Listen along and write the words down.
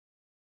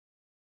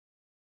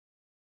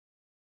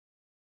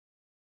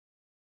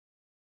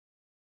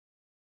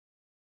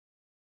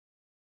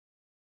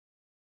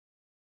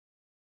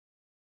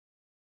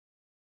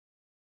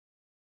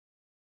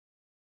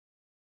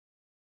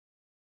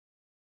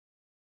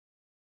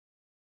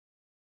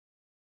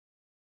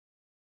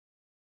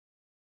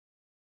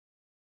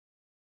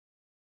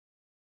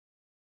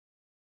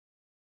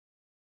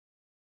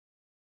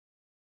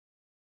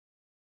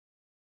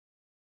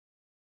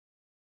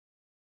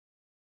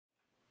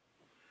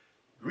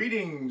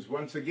Greetings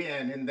once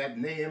again in that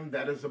name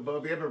that is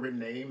above every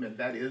name, and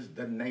that is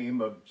the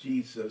name of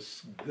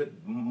Jesus.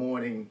 Good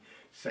morning,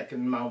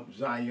 Second Mount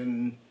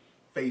Zion,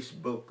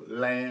 Facebook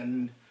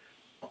land,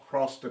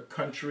 across the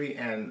country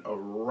and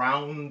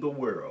around the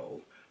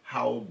world.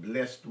 How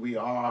blessed we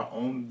are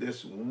on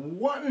this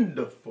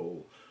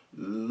wonderful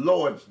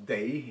Lord's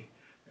Day,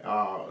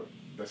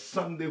 the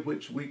Sunday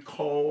which we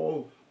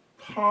call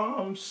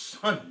Palm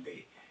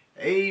Sunday.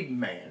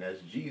 Amen.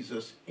 As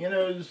Jesus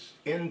enters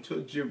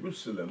into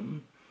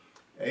Jerusalem,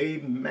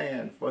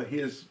 amen, for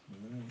his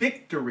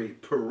victory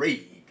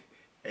parade.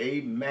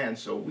 Amen.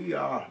 So we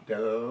are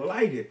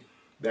delighted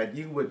that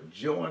you would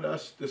join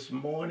us this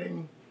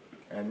morning,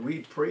 and we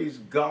praise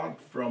God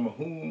from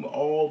whom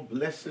all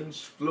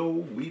blessings flow.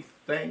 We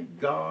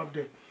thank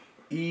God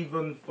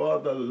even for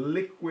the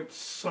liquid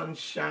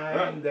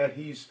sunshine that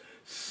he's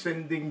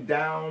sending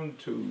down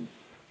to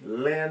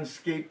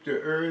landscape the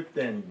earth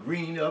and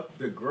green up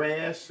the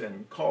grass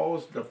and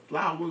cause the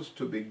flowers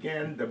to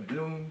begin to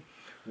bloom.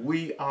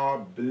 We are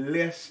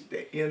blessed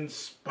in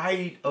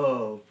spite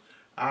of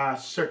our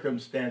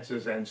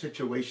circumstances and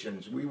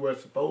situations. We were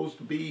supposed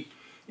to be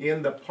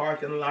in the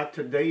parking lot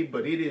today,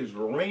 but it is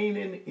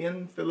raining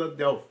in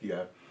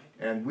Philadelphia,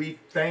 and we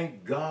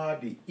thank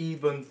God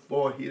even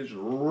for his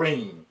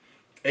rain.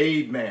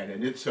 Amen.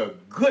 And it's a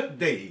good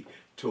day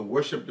to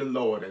worship the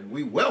Lord, and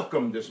we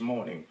welcome this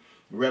morning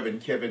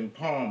Reverend Kevin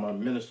Palmer,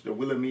 Minister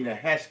Wilhelmina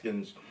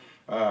Haskins,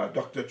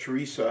 Dr.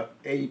 Teresa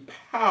A.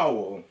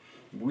 Powell.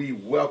 We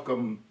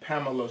welcome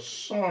Pamela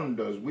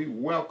Saunders. We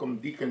welcome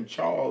Deacon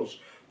Charles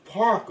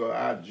Parker,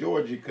 our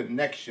Georgia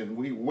connection.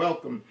 We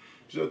welcome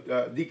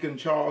Deacon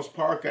Charles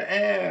Parker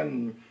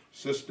and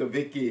Sister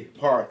Vicky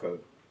Parker.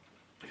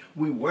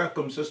 We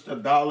welcome Sister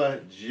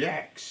Darla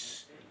Jacks.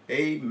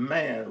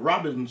 Amen.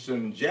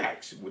 Robinson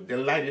Jacks, we're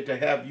delighted to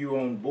have you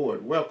on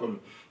board. Welcome,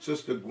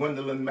 Sister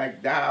Gwendolyn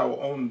McDowell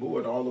on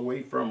board all the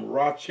way from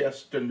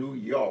Rochester, New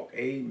York.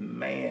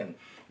 Amen.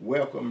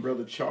 Welcome,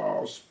 Brother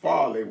Charles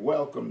Farley.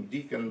 Welcome,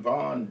 Deacon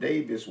Vaughn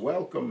Davis.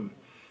 Welcome,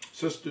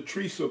 Sister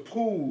Teresa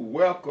Poole.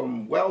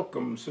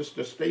 Welcome,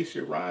 Sister Stacy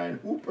Ryan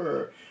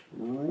Hooper.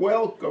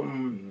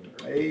 Welcome,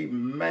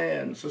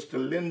 amen, Sister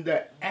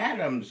Linda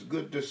Adams.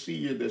 Good to see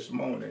you this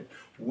morning.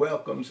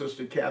 Welcome,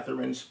 Sister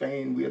Catherine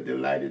Spain. We are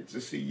delighted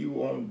to see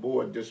you on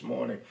board this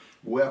morning.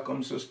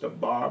 Welcome, Sister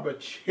Barbara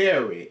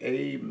Cherry.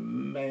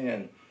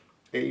 Amen.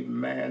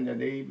 Amen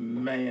and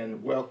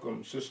amen.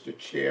 Welcome, Sister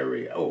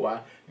Cherry.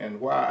 And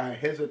while I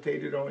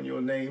hesitated on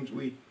your names,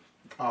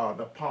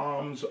 the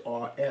palms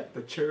are at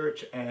the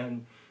church,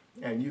 and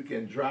you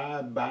can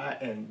drive by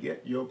and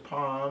get your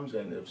palms.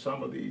 And if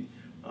some of the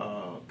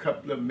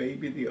couple of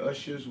maybe the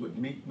ushers would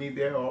meet me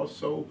there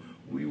also,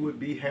 we would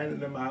be handing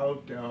them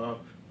out,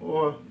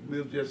 or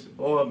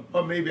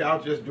maybe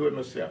I'll just do it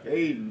myself.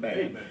 Amen.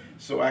 Amen.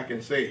 So I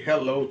can say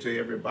hello to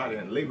everybody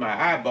and lay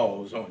my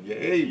eyeballs on you.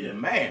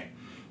 Amen.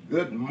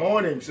 Good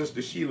morning,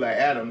 Sister Sheila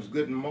Adams.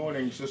 Good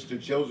morning, Sister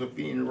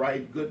Josephine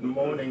Wright. Good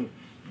morning,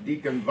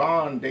 Deacon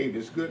Vaughn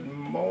Davis. Good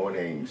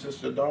morning,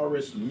 Sister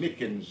Doris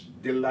Mickens.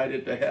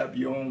 Delighted to have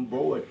you on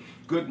board.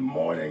 Good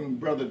morning,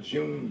 Brother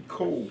June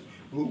Cole,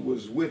 who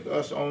was with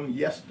us on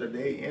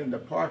yesterday in the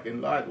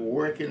parking lot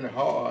working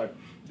hard.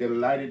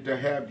 Delighted to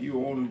have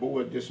you on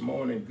board this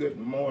morning. Good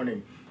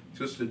morning,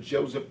 Sister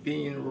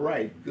Josephine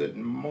Wright. Good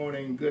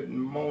morning,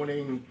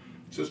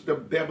 Sister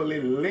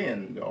Beverly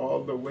Lind,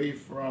 all the way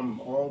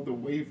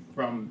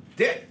from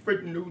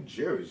Deptford, New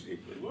Jersey,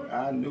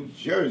 our New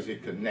Jersey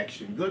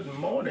connection. Good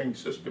morning,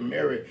 Sister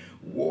Mary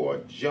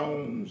Ward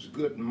Jones.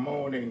 Good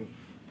morning,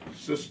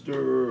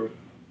 Sister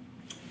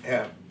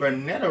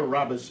Bernetta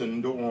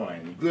Robinson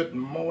Dorn. Good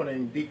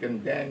morning,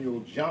 Deacon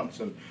Daniel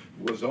Johnson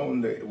was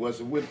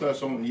with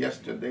us on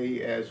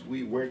yesterday as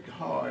we worked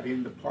hard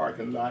in the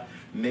parking lot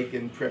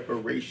making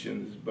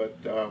preparations, but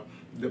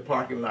the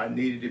parking lot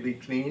needed to be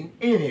cleaned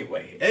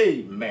anyway.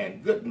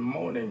 Amen. Good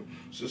morning,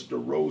 Sister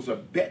Rosa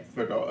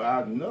Bedford,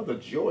 another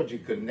Georgia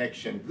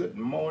connection. Good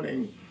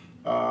morning,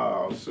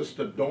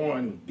 Sister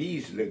Dawn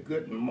Beasley.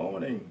 Good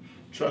morning,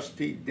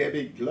 Trustee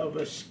Debbie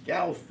Glover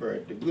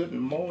Scalford. Good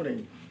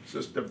morning,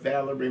 Sister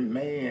Valerie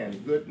Mann.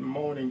 Good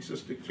morning,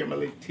 Sister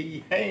Kimberly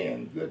T.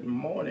 Hand. Good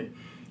morning,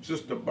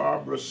 Sister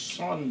Barbara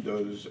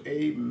Saunders.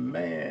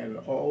 Amen.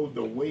 All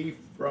the way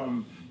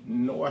from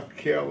North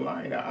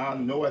Carolina, our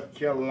North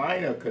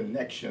Carolina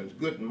connections.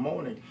 Good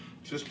morning,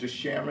 Sister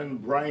Sharon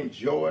Bryant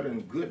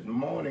Jordan. Good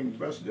morning,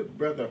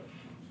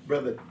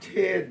 Brother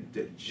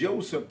Ted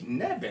Joseph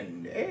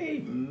Nevin.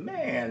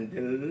 Amen.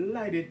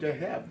 Delighted to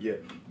have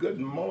you. Good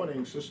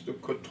morning, Sister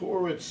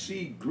Katora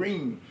C.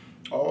 Green,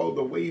 all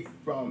the way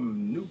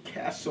from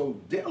Newcastle,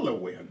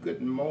 Delaware.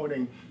 Good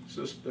morning,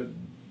 Sister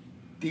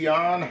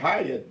Dion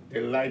Hyatt.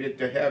 Delighted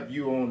to have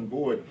you on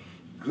board.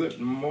 Good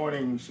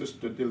morning,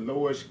 Sister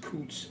Dolores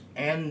Coots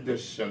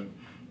Anderson.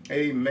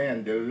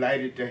 Amen.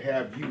 Delighted to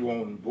have you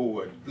on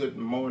board. Good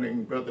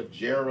morning, Brother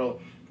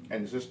Gerald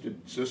and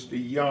Sister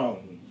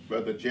Young.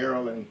 Brother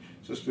Gerald and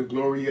Sister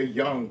Gloria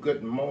Young.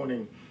 Good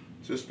morning,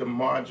 Sister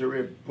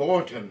Marjorie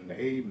Borton,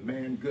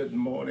 amen. Good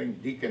morning.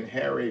 Deacon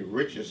Harry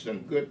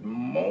Richardson, good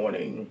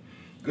morning.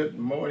 Good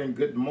morning,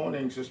 good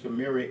morning. Sister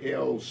Mary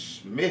L.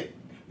 Smith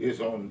is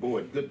on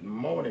board. Good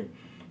morning.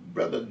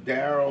 Brother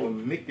Darrell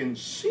Mickens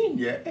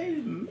Sr.,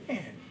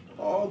 amen.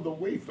 All the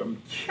way from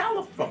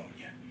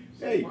California.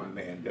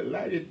 Amen.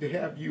 Delighted to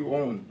have you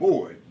on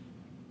board.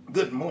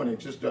 Good morning,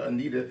 Sister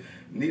Anita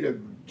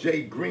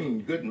J.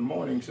 Green. Good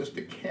morning,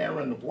 Sister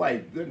Karen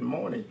White. Good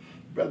morning,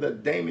 Brother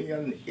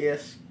Damian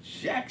S.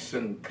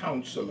 Jackson,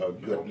 Counselor.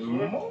 Good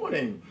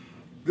morning.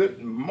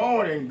 Good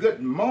morning.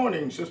 Good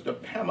morning, Sister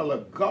Pamela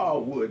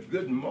Garwood.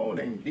 Good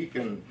morning,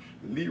 Deacon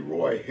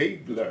Leroy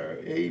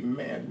Hagler.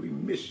 Amen. We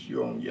missed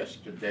you on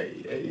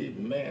yesterday.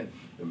 Amen.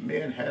 The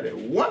men had a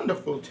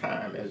wonderful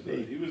time as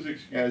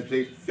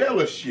they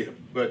fellowship,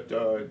 but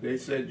they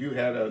said you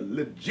had a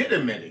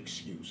legitimate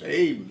excuse.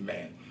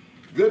 Amen.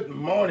 Good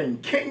morning.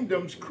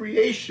 Kingdom's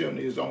Creation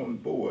is on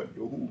board.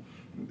 Who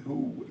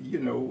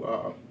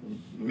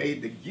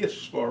made the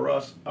gifts for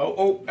us.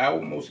 Oh, I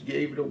almost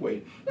gave it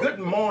away. Good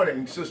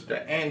morning, Sister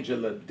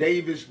Angela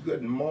Davis.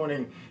 Good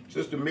morning,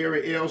 Sister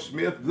Mary L.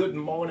 Smith. Good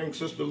morning,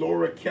 Sister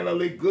Laura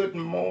Kennelly. Good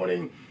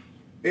morning,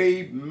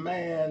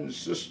 amen,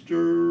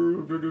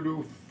 Sister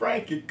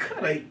Frankie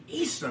Cutter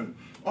Eason,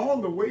 all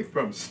the way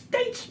from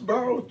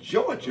Statesboro,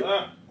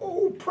 Georgia.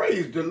 Oh,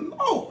 praise the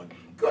Lord.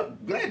 Good,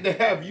 glad to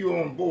have you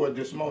on board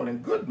this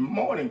morning. Good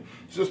morning,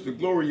 Sister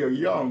Gloria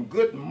Young.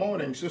 Good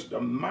morning, Sister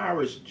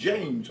Myris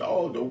James,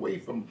 all the way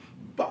from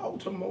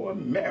Baltimore,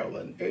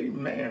 Maryland.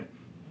 Amen.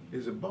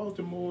 Is it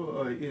Baltimore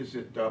or is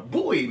it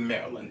Bowie,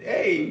 Maryland?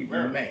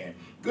 Amen.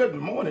 Good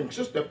morning,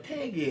 Sister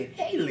Peggy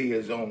Haley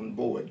is on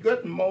board.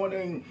 Good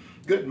morning.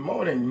 Good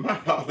morning,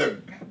 Mount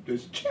Olive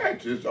Baptist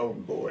Church is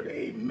on board.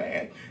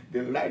 Amen.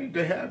 Delighted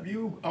to have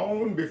you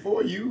on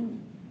before you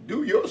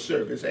do your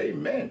service.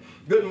 Amen.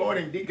 Good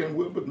morning, Deacon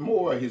Wilbert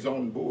Moore is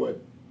on board.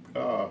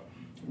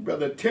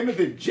 Brother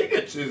Timothy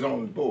Jiggets is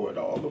on board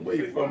all the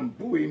way from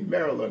Bowie,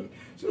 Maryland.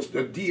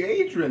 Sister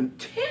Deadrian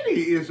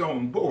Teddy is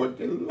on board.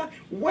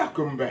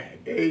 Welcome back.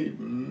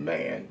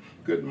 Amen.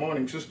 Good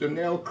morning. Sister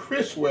Nell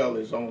Criswell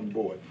is on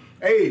board.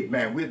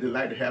 Amen. We're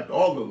delighted to have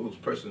all of those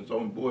persons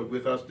on board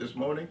with us this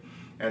morning.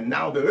 And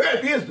now the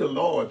earth is the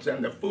Lord's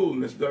and the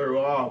fullness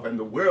thereof, and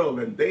the world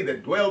and they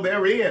that dwell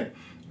therein.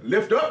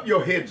 Lift up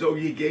your heads, O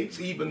ye gates,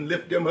 even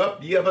lift them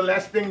up, ye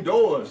everlasting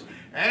doors,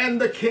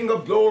 and the King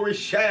of glory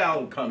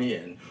shall come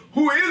in.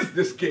 Who is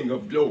this King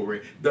of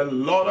glory? The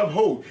Lord of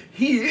hosts.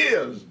 He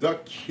is the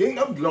King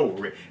of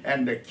glory,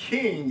 and the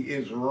King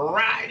is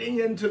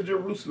riding into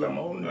Jerusalem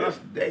on this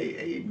day.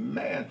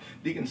 Amen.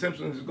 Deacon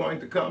Simpson is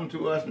going to come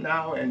to us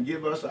now and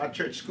give us our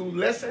church school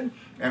lesson,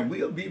 and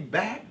we'll be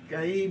back,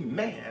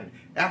 amen,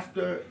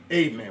 after,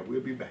 amen, we'll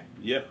be back.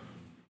 Yeah.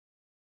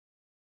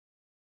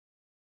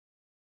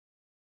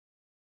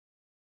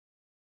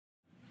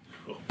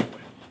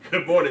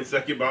 Good morning,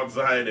 Second Mount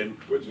Zion, and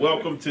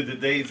welcome to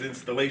today's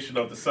installation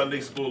of the Sunday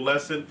School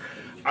lesson.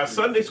 Our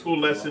Sunday School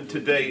lesson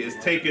today is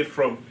taken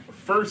from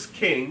 1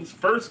 Kings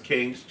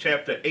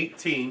chapter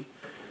 18,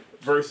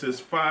 verses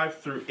 5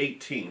 through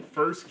 18.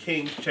 1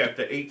 Kings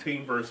chapter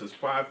 18, verses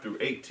 5 through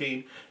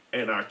 18,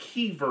 and our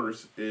key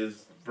verse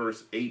is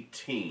verse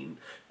 18,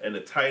 and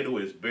the title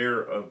is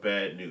Bearer of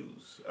Bad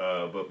News.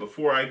 But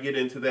before I get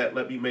into that,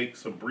 let me make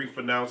some brief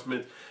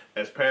announcements.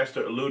 As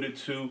Pastor alluded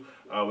to,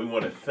 we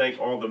want to thank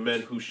all the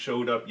men who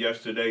showed up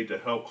yesterday to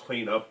help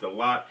clean up the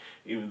lot,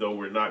 even though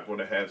we're not going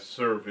to have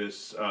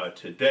service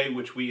today,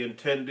 which we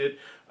intended.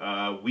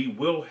 We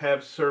will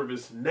have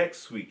service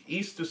next week.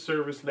 Easter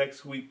service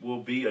next week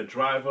will be a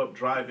drive-up,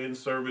 drive-in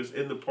service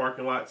in the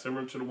parking lot,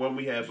 similar to the one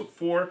we had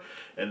before,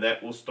 and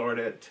that will start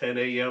at 10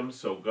 a.m.,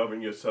 so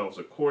govern yourselves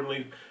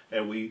accordingly.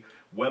 And we,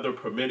 weather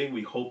permitting,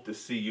 we hope to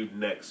see you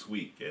next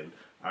week. And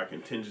our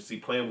contingency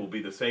plan will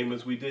be the same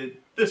as we did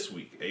this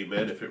week,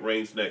 amen, if it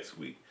rains next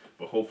week.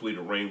 But hopefully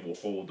the rain will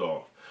hold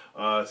off.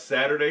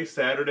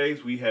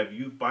 Saturdays, we have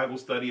youth Bible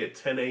study at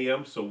 10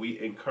 a.m., so we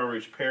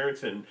encourage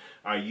parents and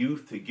our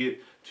youth to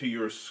get to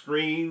your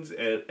screens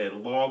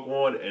and log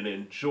on and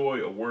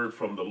enjoy a word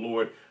from the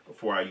Lord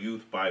for our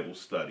youth Bible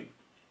study.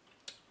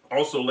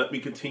 Also, let me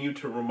continue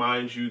to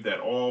remind you that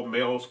all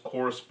mail's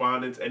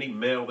correspondence, any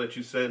mail that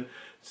you send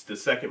to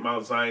Second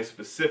Mount Zion,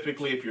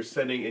 specifically if you're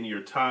sending in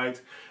your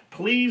tithes,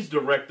 please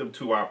direct them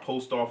to our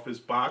post office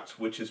box,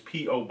 which is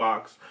P.O.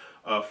 Box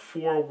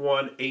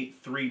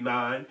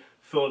 41839,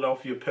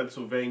 Philadelphia,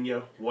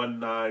 Pennsylvania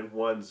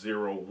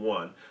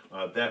 19101.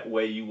 That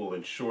way you will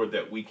ensure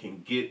that we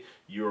can get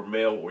your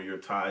mail or your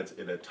tithes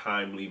in a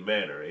timely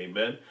manner.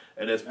 Amen.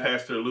 And as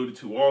Pastor alluded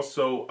to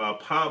also,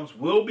 palms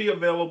will be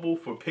available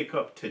for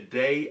pickup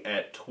today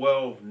at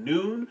 12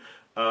 noon,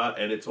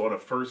 and it's on a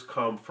first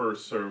come,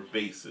 first served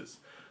basis.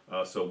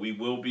 So we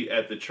will be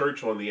at the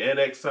church on the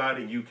annex side,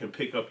 and you can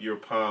pick up your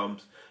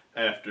palms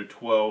after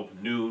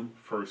 12 noon,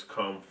 first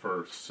come,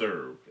 first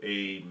serve.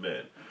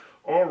 Amen.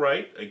 All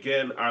right,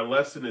 again, our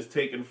lesson is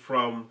taken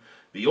from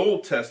the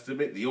Old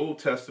Testament,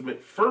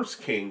 1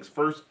 Kings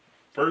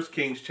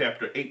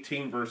chapter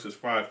 18, verses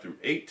 5 through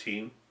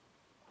 18.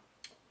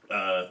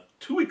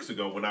 2 weeks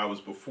ago when I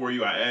was before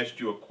you, I asked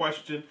you a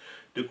question.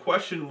 The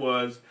question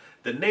was,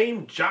 the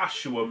name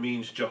Joshua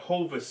means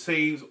Jehovah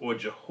saves or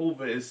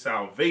Jehovah is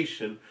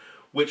salvation,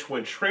 which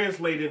when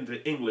translated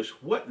into English,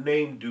 what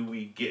name do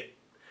we get?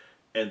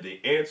 And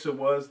the answer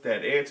was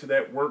that answer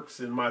that works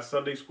in my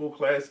Sunday school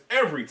class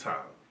every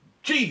time.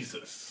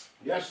 Jesus.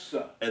 Yes,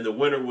 sir. And the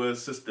winner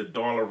was Sister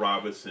Darla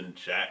Robinson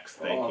Jacks.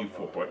 Thank you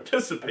for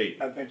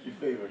participating. I think you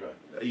favored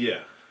her. Yeah.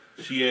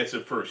 She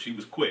answered first. She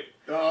was quick.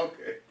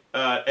 Okay.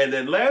 And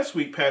then last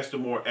week, Pastor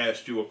Moore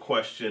asked you a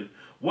question.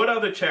 What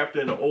other chapter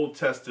in the Old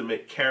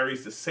Testament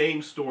carries the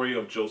same story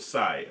of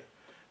Josiah?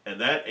 And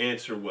that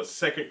answer was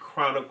 2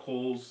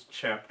 Chronicles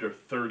chapter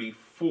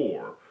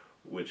 34,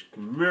 which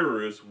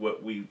mirrors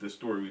the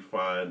story we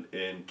find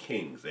in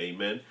Kings.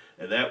 Amen.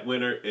 And that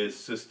winner is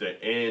Sister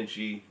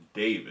Angie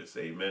Davis.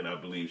 Amen. I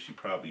believe she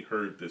probably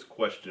heard this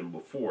question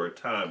before a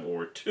time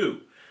or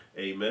two.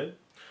 Amen.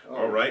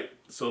 All right.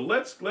 So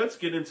let's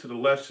get into the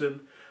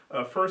lesson.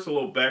 First, a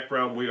little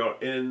background. We are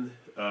in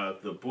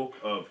the book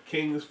of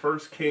Kings,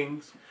 First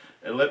Kings.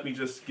 And let me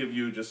just give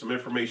you just some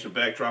information,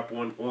 backdrop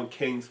on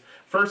Kings.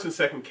 First and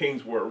Second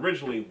Kings were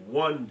originally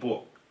one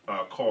book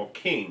called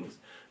Kings,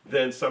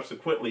 then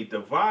subsequently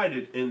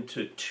divided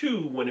into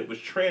two when it was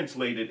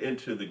translated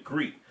into the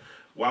Greek.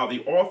 While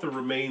the author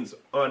remains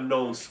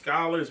unknown,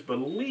 scholars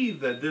believe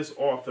that this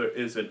author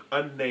is an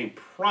unnamed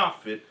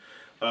prophet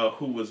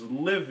who was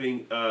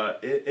living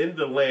in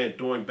the land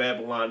during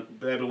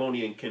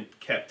Babylonian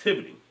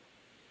captivity.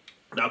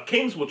 Now,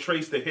 Kings will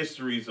trace the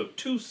histories of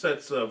two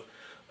sets of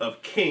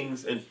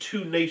kings and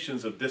two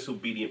nations of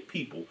disobedient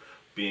people,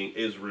 being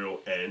Israel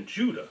and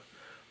Judah,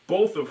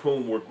 both of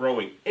whom were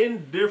growing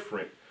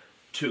indifferent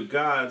to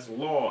God's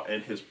law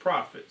and his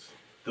prophets.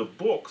 The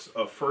books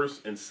of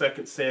 1st and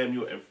 2nd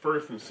Samuel and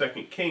 1st and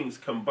 2nd Kings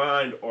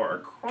combined are a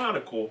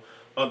chronicle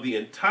of the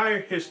entire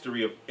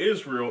history of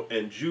Israel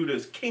and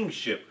Judah's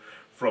kingship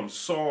from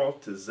Saul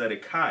to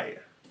Zedekiah.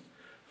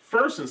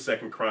 1st and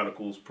 2nd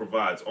Chronicles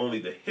provides only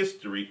the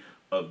history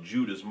of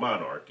Judah's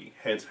monarchy,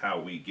 hence how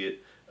we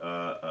get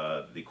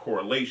the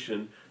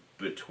correlation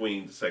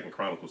between the 2nd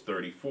Chronicles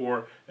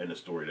 34 and the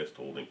story that's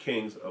told in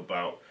Kings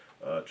about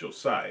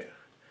Josiah.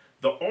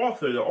 The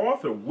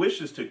author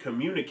wishes to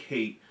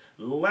communicate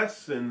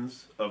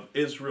lessons of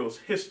Israel's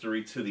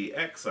history to the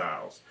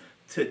exiles,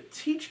 to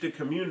teach the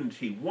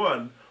community,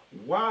 one,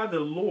 why the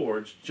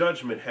Lord's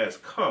judgment has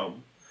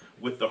come,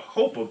 with the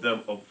hope of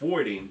them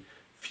avoiding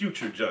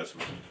future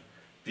judgment.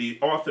 The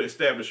author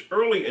established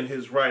early in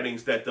his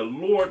writings that the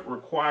Lord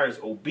requires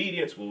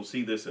obedience, we'll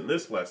see this in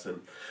this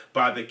lesson,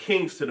 by the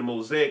kings to the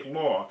Mosaic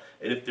law,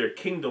 and if their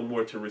kingdom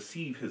were to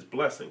receive his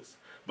blessings.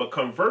 But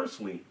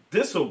conversely,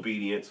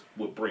 disobedience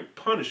would bring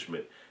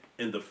punishment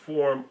in the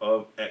form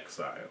of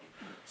exile.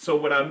 So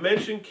when I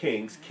mention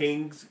Kings,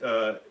 Kings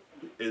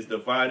is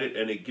divided,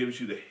 and it gives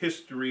you the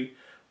history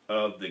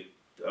of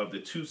the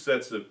two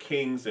sets of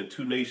kings and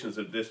two nations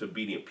of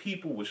disobedient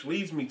people, which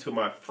leads me to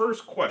my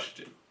first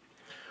question.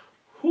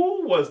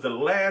 Who was the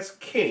last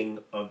king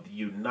of the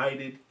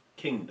United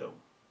Kingdom?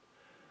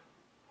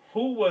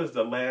 Who was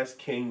the last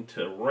king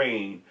to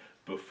reign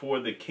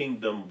before the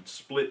kingdom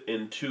split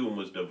in two and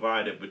was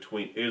divided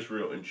between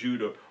Israel and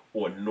Judah,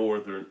 or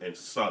northern and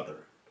southern?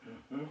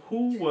 Mm-hmm.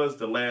 Who was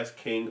the last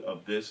king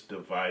of this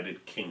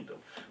divided kingdom?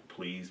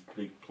 Please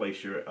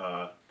place your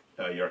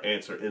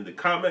answer in the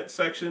comment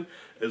section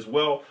as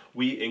well.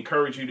 We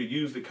encourage you to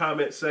use the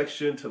comment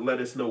section to let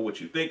us know what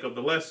you think of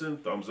the lesson.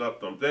 Thumbs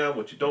up, thumbs down.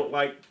 What you don't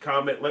like,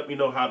 comment. Let me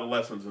know how the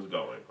lessons is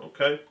going,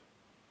 okay?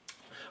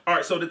 All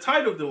right, so the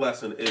title of the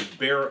lesson is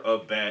Bearer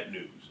of Bad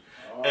News.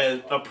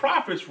 And a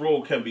prophet's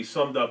role can be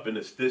summed up in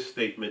this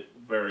statement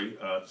very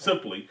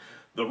simply.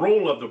 The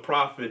role of the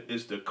prophet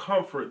is to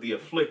comfort the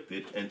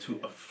afflicted and to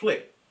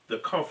afflict the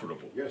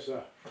comfortable. Yes,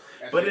 sir.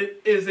 But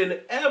it is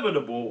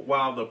inevitable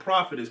while the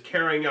prophet is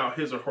carrying out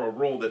his or her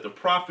role that the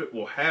prophet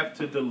will have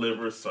to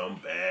deliver some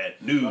bad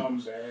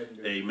news.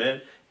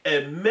 Amen.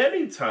 And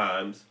many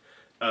times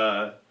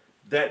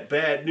that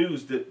bad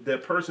news,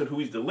 that person who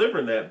is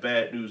delivering that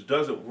bad news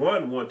doesn't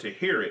want to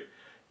hear it.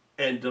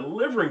 And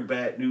delivering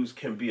bad news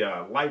can be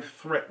a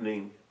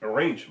life-threatening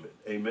arrangement.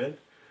 Amen.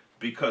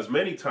 Because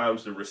many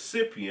times the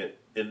recipient,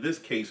 in this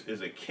case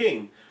is a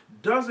king,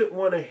 doesn't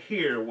want to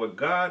hear what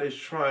God is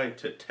trying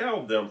to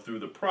tell them through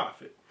the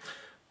prophet.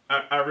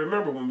 I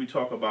remember when we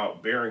talk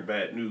about bearing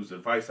bad news,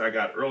 advice I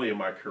got early in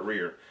my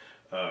career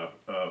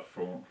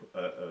from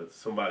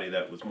somebody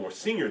that was more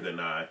senior than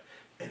I,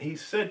 and he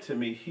said to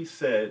me, he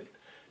said,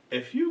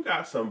 if you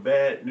got some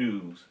bad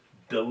news,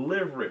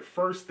 deliver it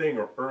first thing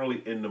or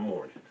early in the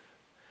morning.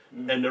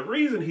 And the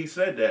reason he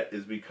said that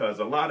is because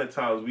a lot of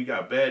times we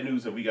got bad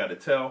news and we got to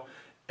tell,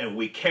 and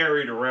we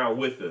carry it around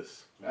with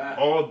us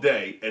all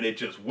day, and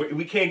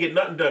we can't get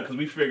nothing done because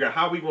we figure out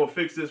how we going to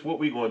fix this, what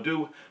we going to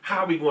do,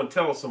 how we going to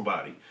tell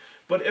somebody.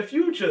 But if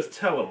you just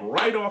tell them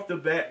right off the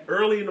bat,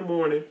 early in the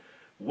morning,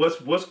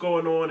 what's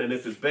going on, and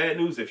if it's bad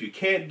news, if you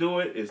can't do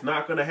it, it's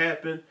not going to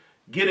happen,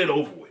 get it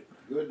over with.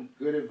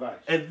 Good advice.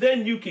 And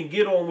then you can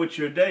get on with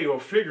your day or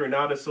figuring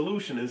out a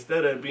solution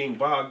instead of being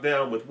bogged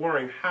down with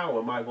worrying, how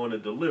am I going to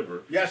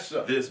deliver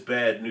this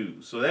bad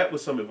news? So that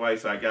was some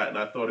advice I got, and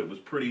I thought it was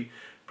pretty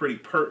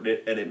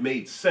pertinent, and it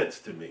made sense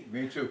to me.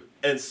 Me too.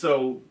 And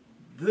so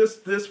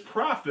this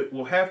prophet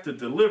will have to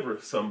deliver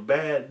some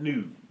bad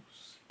news.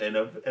 And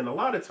a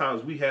lot of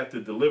times we have to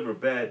deliver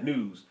bad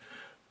news.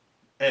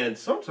 And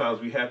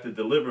sometimes we have to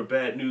deliver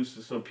bad news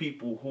to some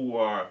people who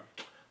are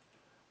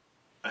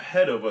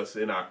ahead of us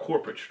in our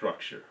corporate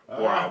structure,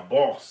 or our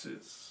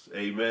bosses,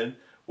 amen,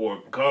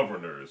 or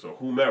governors, or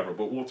whomever.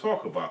 But we'll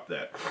talk about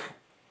that.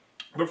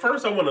 But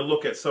first I want to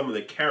look at some of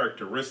the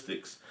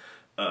characteristics,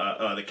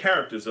 the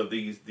characters of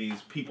these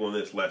people in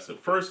this lesson.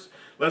 First,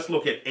 let's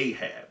look at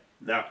Ahab.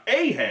 Now,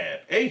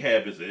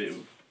 Ahab is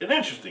an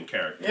interesting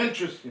character.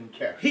 Interesting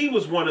character. He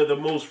was one of the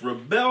most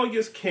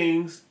rebellious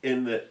kings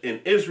in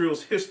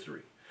Israel's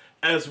history.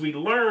 As we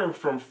learn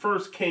from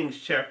 1 Kings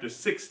chapter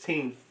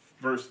 16,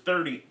 verse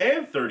 30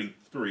 and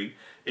 33,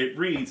 it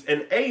reads,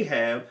 "And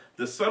Ahab,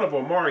 the son of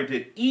Omri,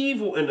 did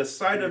evil in the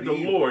sight of the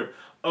Lord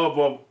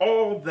above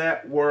all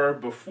that were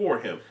before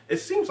him." It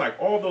seems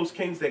like all those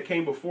kings that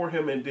came before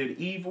him and did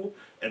evil,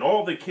 and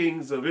all the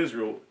kings of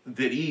Israel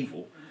did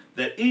evil,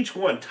 that each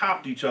one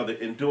topped each other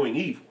in doing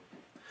evil.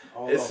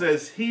 It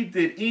says he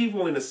did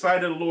evil in the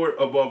sight of the Lord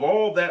above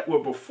all that were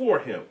before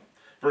him.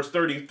 Verse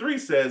 33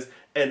 says,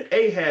 "And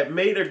Ahab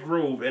made a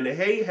grove, and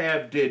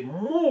Ahab did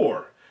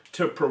more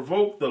to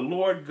provoke the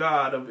Lord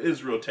God of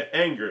Israel to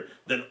anger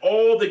than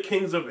all the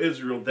kings of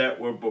Israel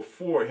that were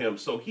before him."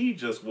 So he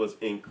just was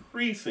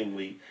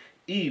increasingly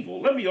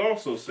evil. Let me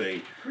also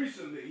say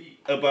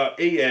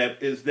about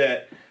Ahab is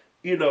that,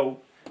 he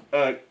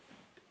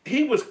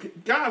was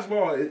God's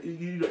law.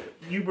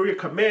 You were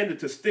commanded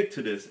to stick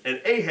to this,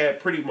 and Ahab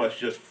pretty much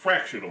just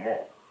fractured them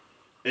all.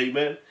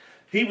 Amen.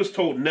 He was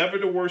told never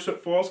to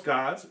worship false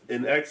gods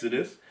in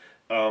Exodus.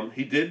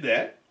 He did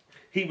that.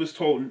 We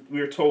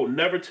were told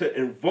never to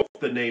invoke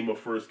the name of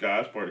first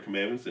gods, part of the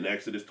commandments in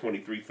Exodus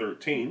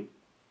 23:13.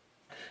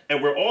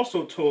 And we're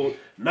also told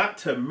not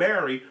to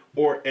marry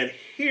or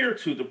adhere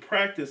to the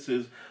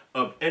practices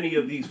of any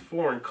of these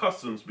foreign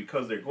customs,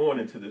 because they're going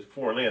into this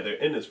foreign land. They're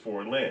in this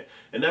foreign land.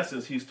 In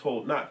essence, he's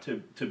told not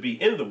to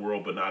be in the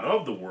world, but not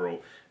of the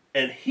world.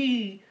 And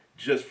he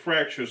just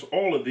fractures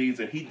all of these,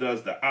 and he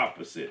does the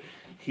opposite.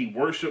 He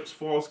worships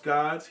false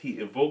gods, he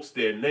invokes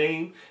their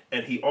name,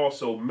 and he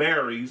also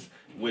marries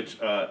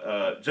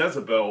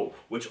Jezebel,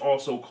 which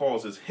also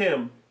causes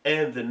him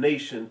and the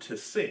nation to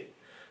sin.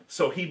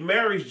 So he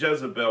marries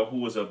Jezebel, who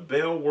was a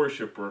Baal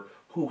worshiper,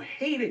 who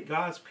hated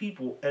God's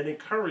people and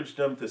encouraged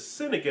them to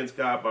sin against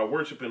God by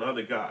worshiping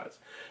other gods.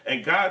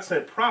 And God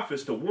sent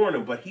prophets to warn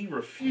him, but he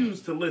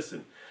refused to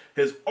listen.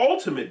 His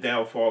ultimate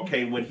downfall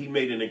came when he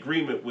made an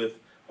agreement with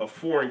a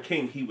foreign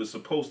king he was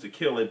supposed to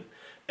kill,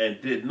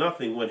 and did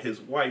nothing when his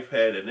wife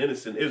had an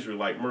innocent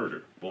Israelite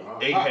murdered.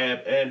 Both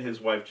Ahab and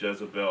his wife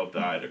Jezebel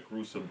died a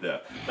gruesome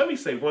death. Let me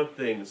say one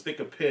thing and stick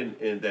a pin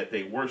in that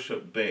they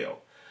worship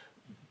Baal.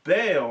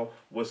 Baal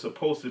was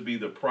supposed to be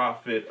the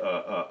prophet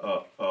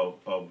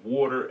of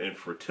water and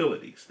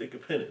fertility. Stick a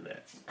pin in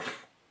that.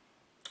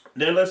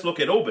 Then let's look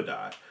at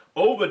Obadiah.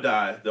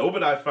 The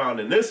Obadiah found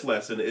in this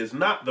lesson is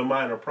not the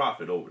minor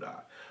prophet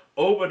Obadiah.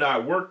 Obadiah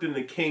worked in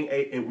King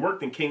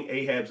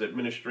Ahab's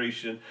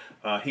administration.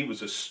 He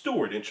was a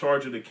steward in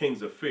charge of the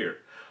king's affair.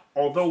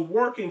 Although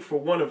working for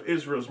one of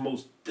Israel's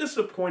most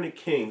disappointed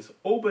kings,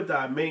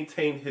 Obadiah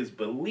maintained his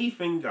belief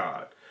in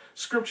God.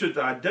 Scriptures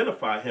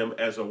identify him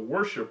as a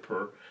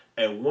worshiper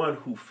and one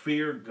who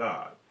feared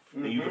God.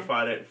 Mm-hmm. And you can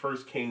find that in 1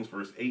 Kings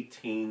verse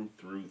 18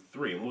 through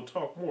 3. And we'll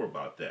talk more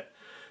about that.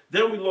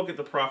 Then we look at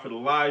the prophet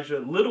Elijah.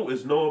 Little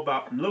is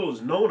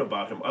known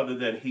about him other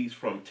than he's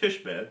from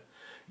Tishbeth.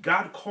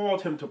 God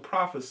called him to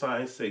prophesy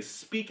and say,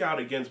 speak out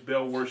against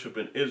Baal worship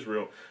in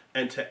Israel,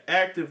 and to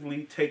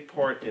actively take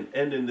part in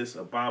ending this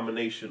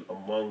abomination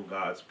among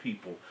God's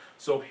people.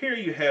 So here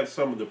you have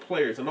some of the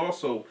players. And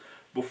also,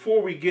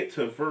 before we get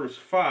to verse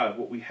 5,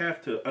 what we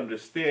have to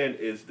understand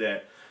is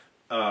that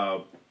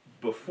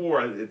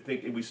before, I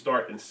think we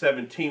start in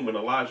 17, when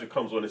Elijah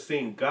comes on the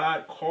scene,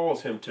 God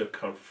calls him to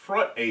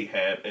confront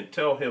Ahab and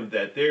tell him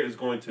that there is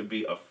going to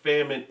be a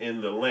famine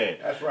in the land.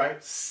 That's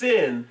right.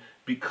 Sin,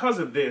 because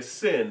of their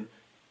sin,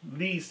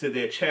 leads to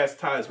their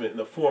chastisement in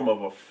the form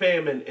of a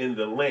famine in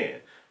the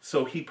land.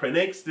 So he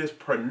makes this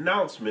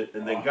pronouncement,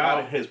 and then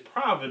God in his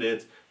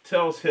providence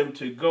tells him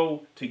to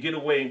get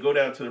away and go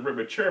down to the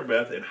river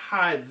Cherith and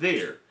hide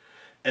there.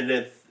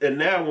 And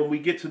now when we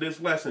get to this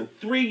lesson,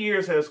 3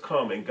 years has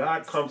come, and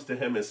God comes to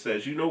him and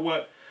says, you know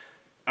what?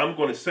 I'm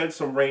going to send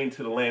some rain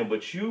to the land,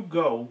 but you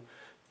go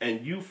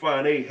and you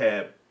find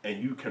Ahab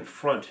and you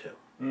confront him.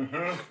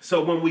 Mm-hmm.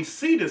 So when we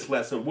see this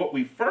lesson, what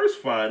we first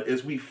find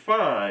is we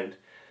find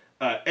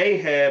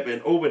Ahab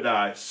and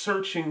Obadiah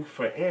searching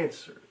for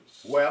answers.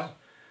 Well,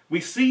 we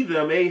see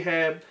them.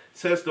 Ahab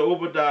says to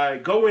Obadiah,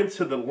 go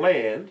into the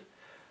land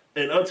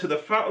and unto the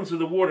fountains of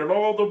the water and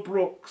all the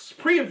brooks,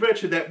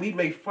 pre-adventure that we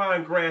may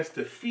find grass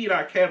to feed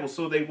our cattle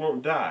so they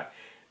won't die.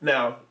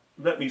 Now,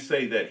 let me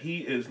say that he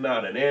is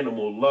not an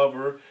animal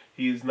lover.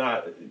 He's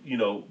not,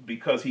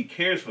 because he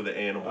cares for the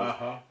animals.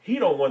 He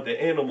don't want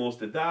the animals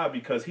to die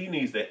because he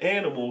needs the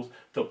animals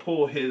to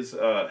pull his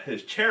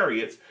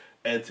chariots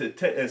and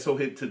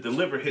to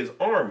deliver his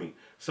army.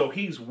 So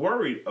he's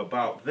worried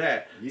about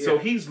that. Yeah. So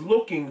he's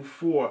looking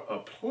for a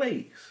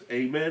place.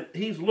 Amen.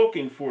 He's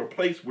looking for a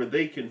place where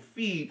they can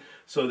feed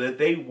so that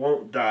they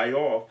won't die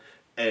off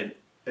and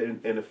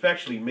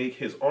effectually make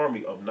his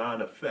army of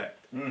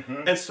non-effect.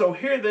 And so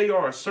here they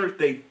are,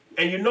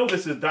 and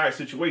this is a dire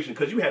situation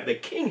because you have the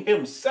king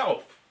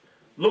himself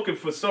looking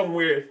for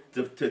somewhere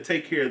to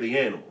take care of the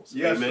animals.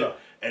 Yes, amen. Sir.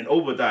 And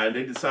Obadiah, and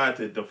they decide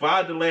to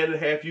divide the land in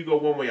half. You go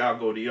one way, I'll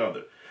go the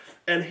other.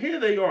 And here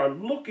they are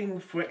looking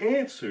for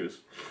answers.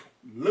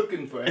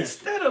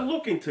 Instead of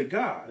looking to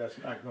God. That's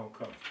not going to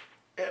come.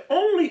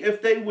 Only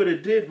if they would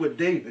have did what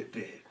David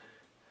did.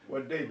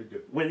 What David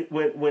did?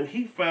 When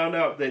he found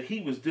out that he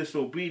was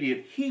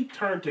disobedient, he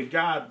turned to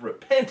God,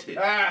 repented,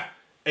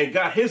 and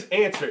got his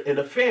answer in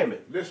a famine.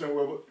 Listen,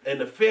 Wilbur. And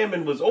the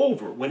famine was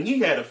over when he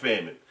had a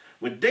famine.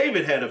 When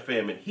David had a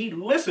famine, he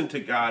listened to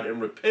God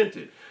and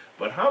repented.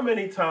 But how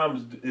many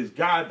times is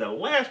God the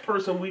last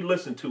person we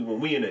listen to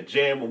when we in a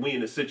jam, when we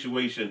in a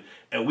situation,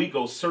 and we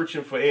go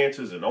searching for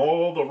answers in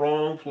all the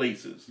wrong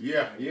places?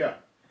 Yeah.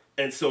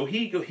 And so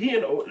he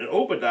and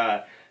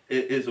Obadiah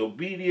is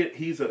obedient.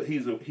 He's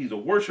a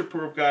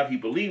worshiper of God. He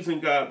believes in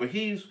God, but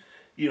he's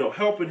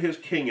helping his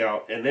king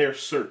out, and they're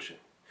searching.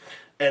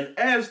 And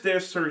as they're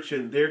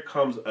searching, there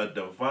comes a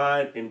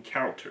divine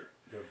encounter.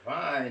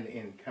 Divine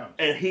encounter.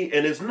 And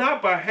it's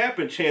not by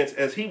happen chance,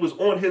 as he was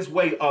on his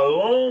way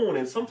alone.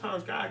 And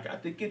sometimes God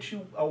got to get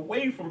you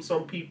away from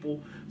some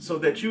people so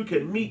that you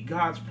can meet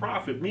God's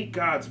prophet, meet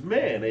God's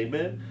man.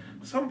 Amen.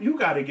 You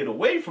got to get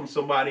away from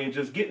somebody and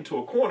just get into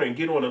a corner and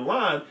get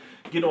online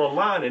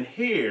and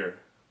hear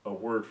a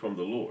word from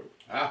the Lord,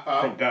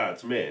 from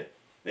God's man.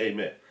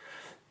 Amen.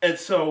 And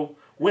so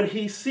when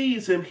he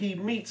sees him, he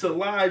meets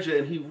Elijah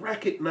and he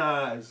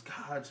recognizes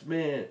God's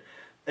man.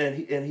 And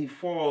he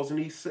falls and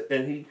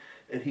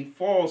he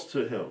falls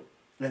to him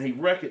and he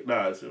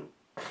recognizes him.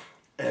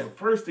 And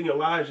first thing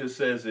Elijah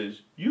says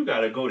is, you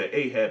got to go to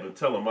Ahab and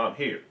tell him I'm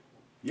here.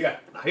 Yeah.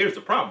 Now here's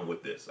the problem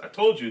with this. I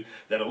told you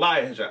that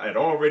Elijah had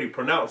already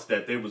pronounced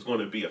that there was going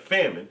to be a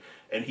famine,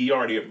 and he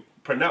already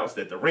pronounced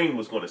that the rain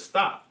was going to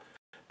stop.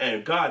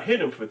 And God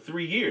hid him for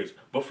 3 years.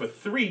 But for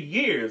 3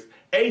 years,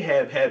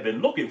 Ahab had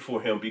been looking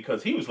for him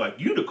because he was like,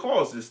 you to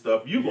cause this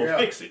stuff, you going to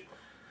fix it.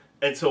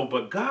 And so,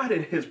 but God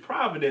in his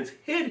providence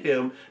hid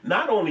him,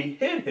 not only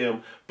hid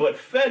him, but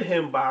fed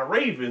him by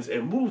ravens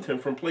and moved him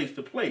from place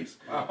to place.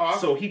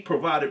 So he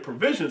provided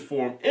provisions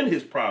for him in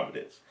his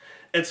providence.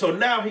 And so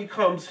now he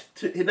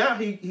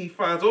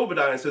finds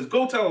Obadiah and says,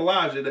 go tell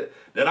Elijah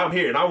that I'm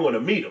here and I want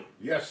to meet him.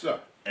 Yes,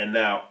 sir. And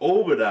now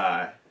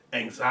Obadiah,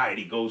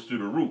 anxiety goes through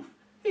the roof.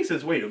 He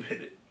says, wait a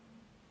minute.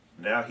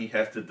 Now he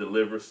has to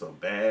deliver some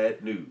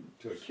bad news.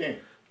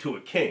 To a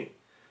king.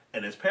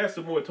 And as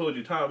Pastor Moore told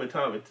you time and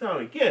time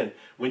again,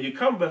 when you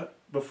come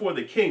before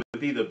the king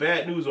with either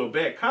bad news or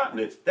bad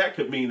countenance, that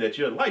could mean that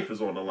your life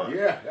is on the line.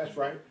 Yeah, that's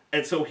right.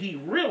 And so he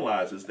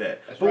realizes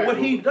that. But what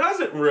he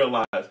doesn't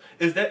realize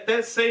is that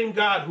that same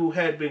God who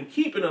had been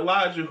keeping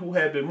Elijah, who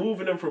had been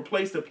moving him from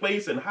place to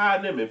place and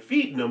hiding him and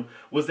feeding him,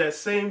 was that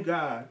same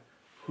God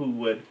who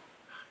would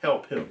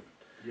help him.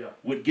 Yeah.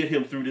 Would get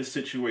him through this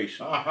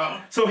situation.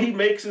 So he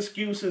makes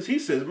excuses. He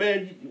says,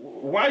 man,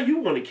 why you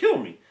want to kill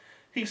me?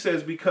 He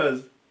says,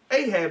 because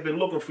Ahab been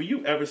looking for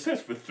you ever since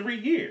for 3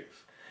 years.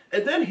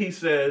 And then he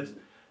says,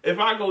 if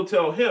I go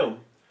tell him,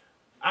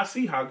 I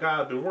see how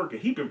God been working.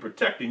 He been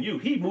protecting you.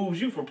 He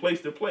moves you from place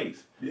to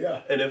place.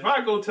 Yeah. And if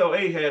I go tell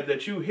Ahab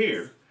that you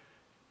here,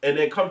 and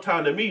then come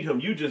time to meet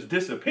him, you just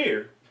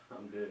disappear.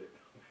 I'm dead.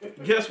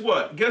 Guess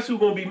what? Guess who's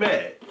going to be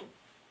mad?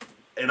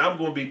 And I'm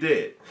going to be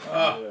dead.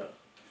 Yeah.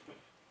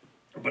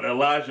 But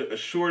Elijah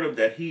assured him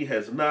that he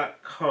has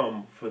not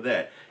come for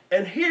that.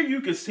 And here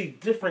you can see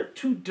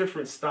two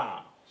different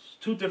styles.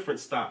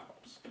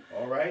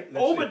 All right.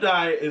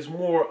 Obadiah is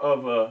more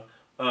of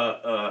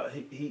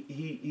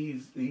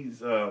he's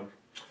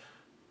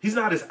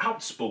not as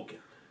outspoken,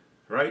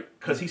 right?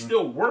 Because he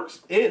still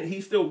works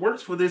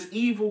for this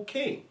evil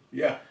king.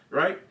 Yeah.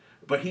 Right?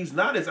 But he's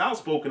not as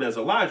outspoken as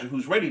Elijah,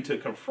 who's ready to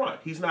confront.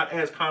 He's not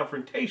as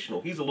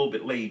confrontational. He's a little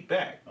bit laid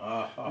back.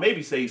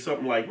 Maybe say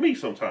something like me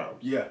sometimes.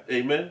 Yeah.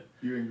 Amen?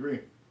 You're in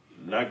green.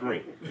 Not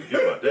green.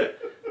 Forget about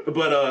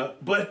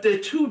that. But they're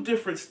two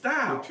different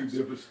styles.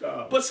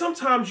 But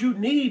sometimes you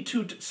need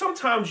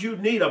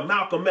a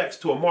Malcolm X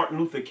to a Martin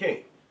Luther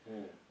King.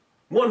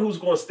 One who's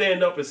going to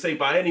stand up and say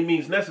by any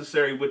means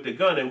necessary with the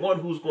gun, and one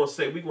who's going to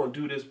say we're going to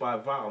do this by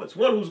violence.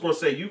 One who's going to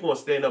say you're going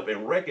to stand up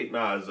and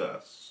recognize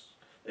us.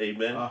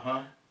 Amen.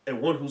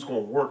 And one who's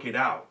going to work it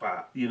out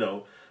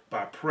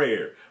by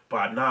prayer,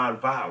 by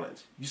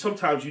nonviolence.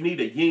 Sometimes you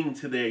need a yin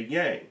to their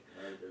yang.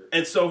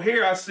 And so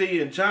here I see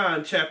in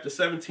John chapter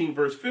 17,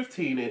 verse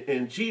 15,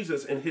 and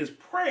Jesus in his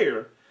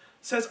prayer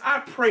says, I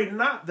pray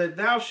not that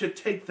thou should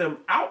take them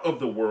out of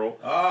the world,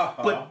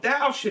 but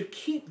thou should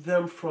keep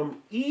them from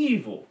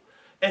evil.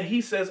 And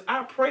he says,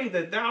 I pray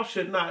that thou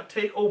should not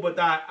take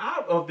Obadiah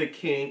out of the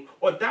king,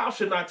 or thou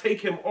should not take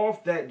him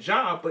off that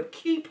job, but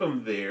keep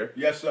him there.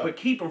 Yes, sir. But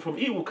keep him from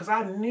evil, because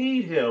I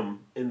need him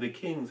in the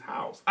king's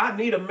house. I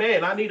need a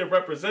man. I need a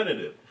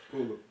representative.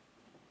 Cool.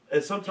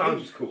 And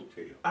sometimes Cool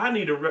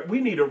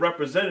we need a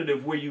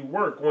representative where you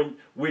work,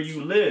 where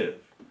you live,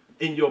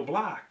 in your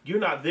block. You're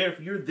not there.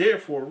 You're there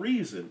for a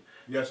reason.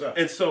 Yes, sir.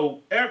 And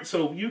so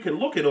you can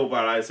look at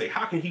Obadiah and say,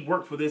 how can he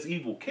work for this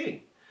evil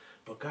king?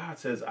 But God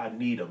says, I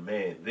need a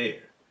man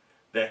there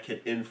that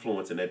can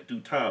influence, and at due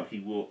time he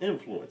will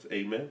influence.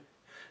 Amen.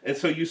 And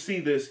so you see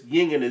this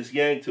yin and this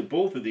yang to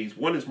both of these.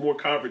 One is more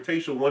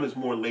confrontational, one is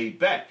more laid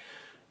back.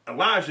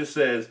 Elijah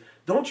says,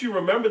 don't you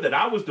remember that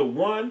I was the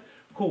one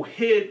who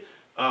hid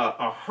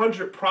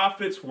 100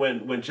 prophets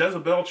when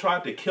Jezebel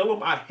tried to kill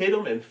him? I hid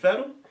them and fed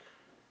them.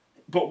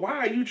 But why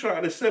are you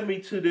trying to send me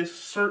to this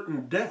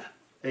certain death?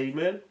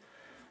 Amen.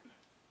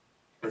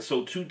 And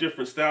so two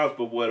different styles,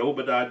 but what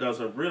Obadiah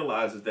doesn't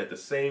realize is that the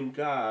same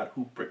God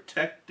who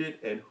protected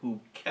and who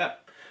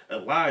kept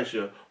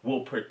Elijah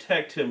will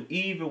protect him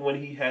even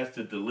when he has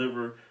to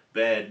deliver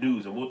bad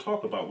news. And we'll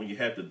talk about when you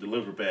have to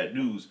deliver bad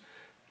news,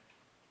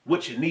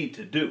 what you need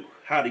to do,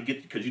 how to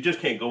get, because you just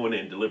can't go in there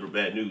and deliver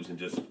bad news and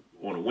just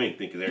on a wing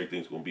thinking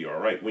everything's going to be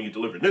all right when you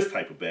deliver this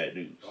type of bad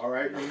news. All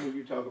right, when will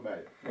you talk about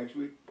it? Next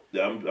week?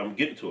 I'm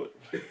getting to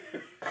it.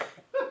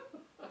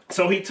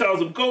 So he tells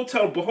him, go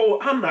tell him,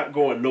 behold, I'm not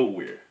going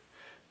nowhere.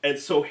 And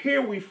so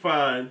here we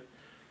find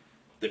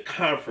the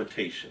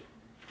confrontation.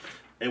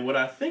 And what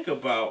I think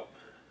about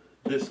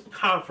this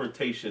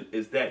confrontation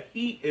is that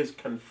he is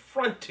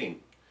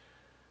confronting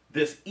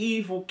this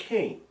evil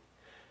king,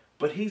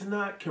 but he's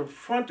not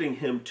confronting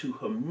him to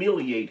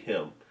humiliate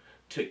him,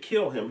 to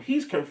kill him.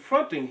 He's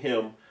confronting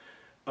him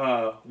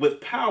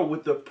with power,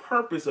 with the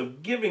purpose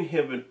of giving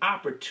him an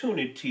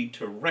opportunity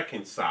to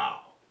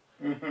reconcile.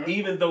 Mm-hmm.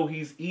 Even though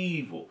he's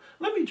evil.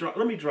 Let me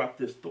drop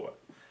this thought.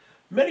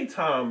 Many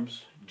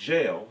times,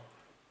 jail,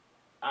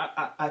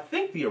 I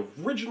think the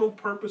original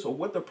purpose, or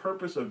what the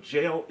purpose of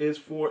jail is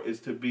for,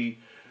 is to be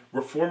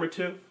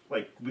reformative.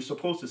 Like, we're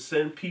supposed to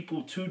send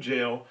people to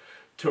jail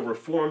to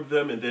reform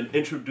them and then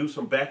introduce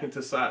them back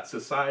into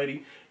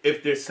society.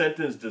 If their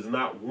sentence does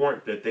not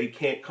warrant that they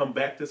can't come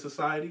back to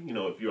society, you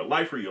know, if you're a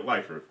lifer, you're a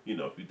lifer. You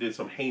know, if you did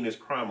some heinous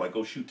crime like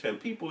go shoot 10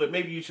 people, then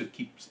maybe you should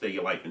stay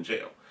your life in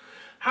jail.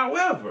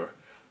 However,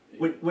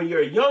 when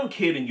you're a young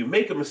kid and you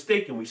make a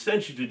mistake and we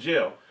send you to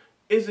jail,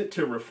 is it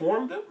to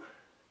reform them?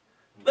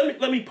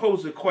 Let me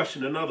pose the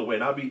question another way,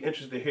 and I'll be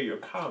interested to hear your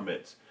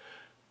comments.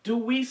 Do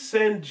we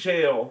send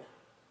jail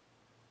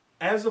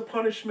as a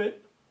punishment,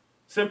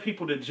 send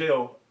people to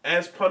jail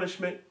as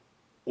punishment,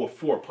 or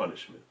for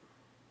punishment?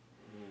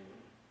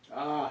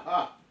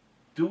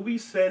 Do we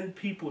send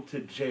people to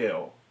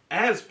jail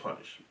as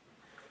punishment?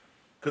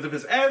 Because if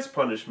it's as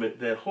punishment,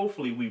 then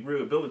hopefully we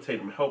rehabilitate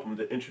them, help them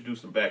to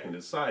introduce them back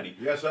into society.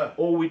 Yes, sir.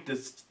 Or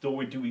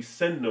do we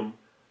send them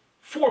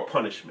for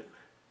punishment,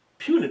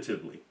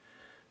 punitively?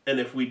 And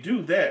if we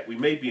do that, we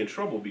may be in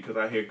trouble, because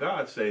I hear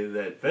God say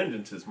that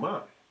vengeance is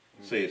mine,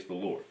 says the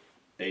Lord.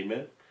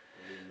 Amen?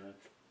 Amen.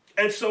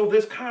 And so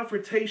this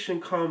confrontation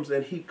comes,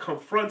 and he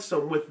confronts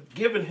them with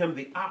giving him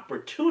the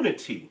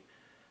opportunity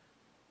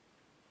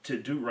to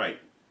do right,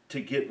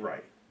 to get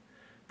right.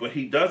 But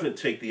he doesn't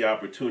take the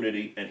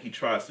opportunity, and he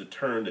tries to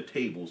turn the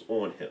tables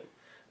on him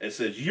and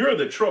says, you're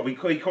the trouble. He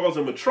calls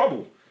him a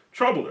troubler,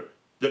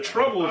 the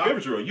trouble of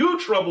Israel. You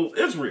trouble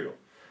Israel.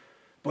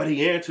 But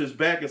he answers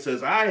back and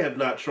says, I have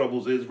not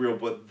troubled Israel,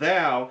 but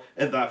thou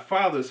and thy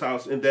father's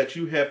house, in that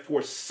you have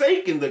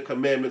forsaken the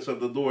commandments of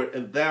the Lord,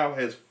 and thou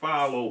hast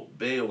followed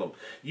Balaam.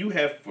 You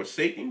have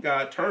forsaken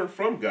God, turned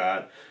from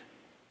God,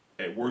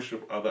 and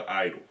worship other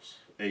idols.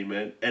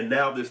 Amen. And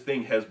now this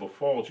thing has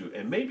befalled you.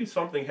 And maybe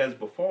something has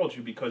befalled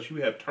you because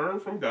you have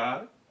turned from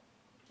God.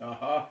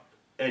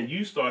 And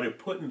you started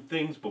putting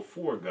things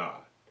before God.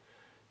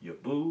 Your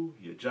boo,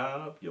 your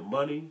job, your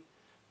money,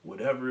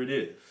 whatever it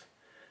is.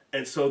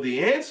 And so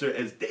the answer,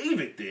 as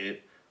David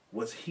did,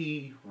 was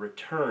he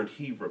returned.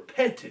 He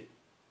repented.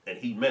 And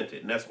he meant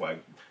it. And that's why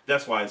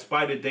in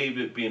spite of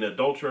David being an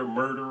adulterer,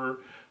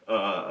 murderer,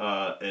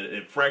 and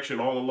infraction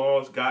all the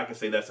laws, God can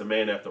say that's a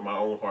man after my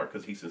own heart,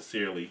 because he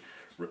sincerely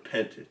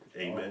repented.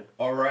 Amen.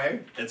 All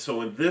right. And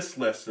so in this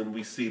lesson,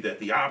 we see that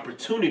the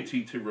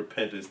opportunity to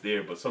repent is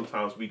there, but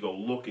sometimes we go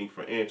looking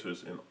for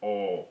answers in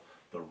all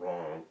the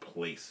wrong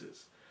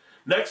places.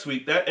 Next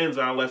week, that ends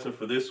our lesson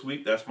for this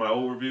week. That's my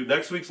overview.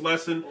 Next week's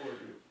lesson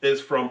is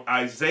from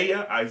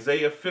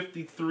Isaiah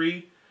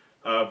 53,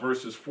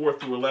 verses 4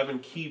 through 11.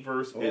 Key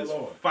verse is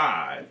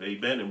 5.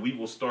 Amen. And we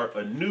will start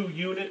a new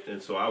unit,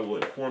 and so I will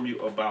inform you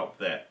about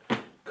that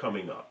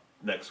coming up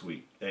next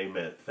week.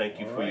 Amen. Thank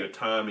you for your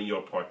time and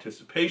your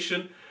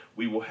participation.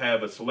 We will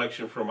have a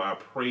selection from our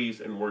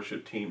praise and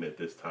worship team at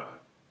this time.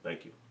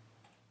 Thank you.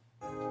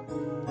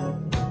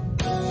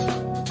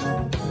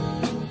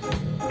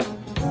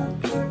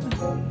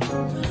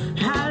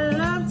 I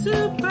love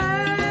to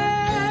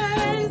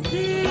praise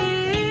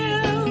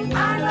Him.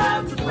 I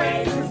love to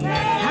praise His name.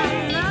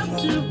 I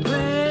love to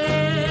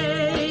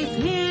praise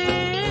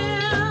Him.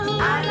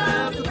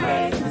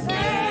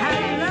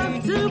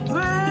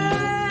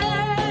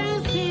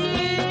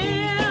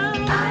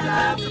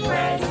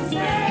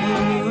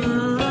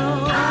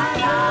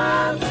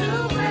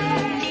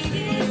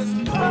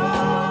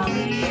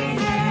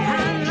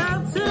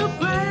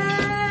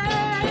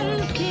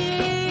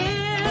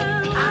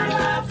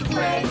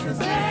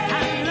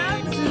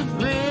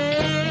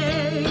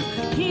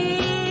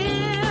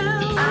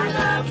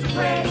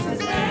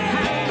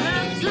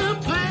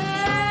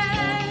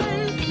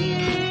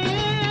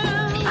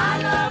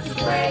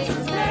 praise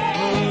His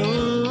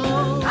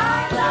name. I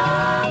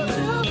love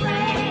to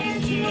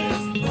praise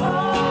His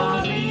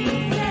holy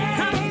name.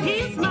 'Cause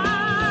He's my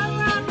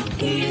rock.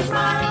 He's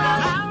my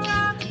rock.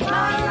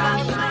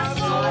 My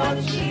sword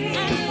and shield.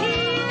 And He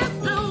is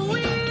the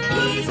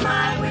will. He's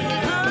my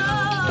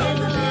will. In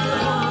the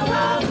middle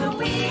of the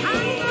wheel. I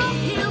know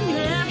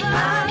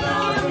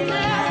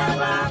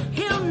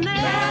He'll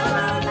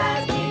never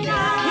let me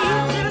down.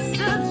 He's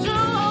just a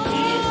joy.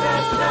 He's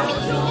just a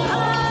joy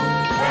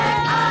that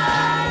I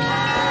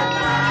have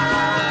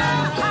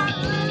found.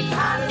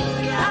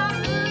 Hallelujah,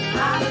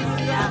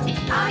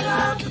 hallelujah. I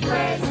love to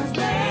praise His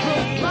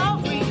name.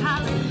 Glory,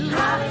 hallelujah,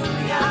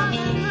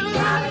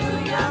 hallelujah,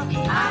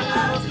 hallelujah. I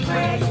love to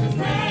praise His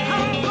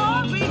name.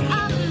 Glory,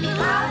 hallelujah,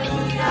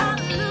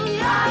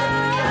 hallelujah,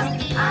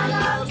 hallelujah. I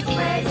love to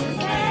praise His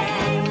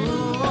name.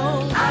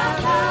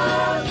 I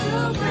love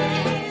to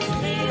praise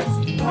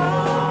His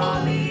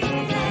holy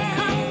name.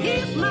 'Cause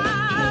He's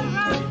my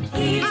rock.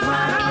 He's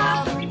my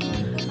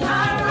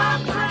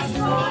rock, my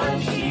sword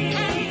and shield.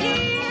 And He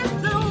is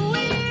the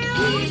will.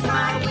 He's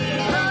my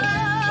will.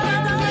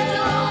 In the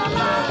middle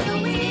of the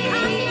wheel. I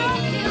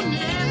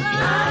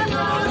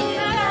know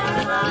He'll never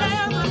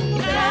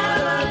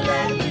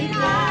let me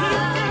down.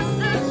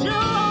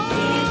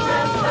 He's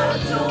just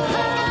a joy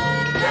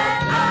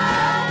that I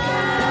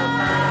have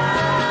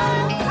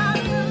found.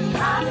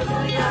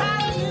 Hallelujah,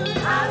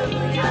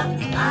 hallelujah.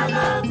 I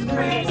love to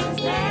praise His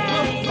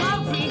name.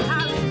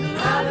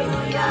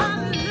 Hallelujah,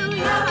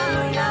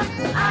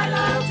 hallelujah. I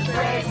love to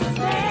praise His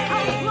name.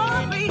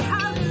 Hallelujah,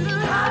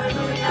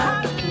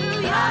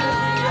 hallelujah.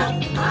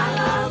 I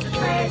love to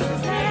praise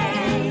His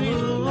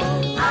name.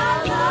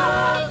 I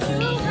love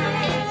to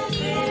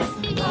praise His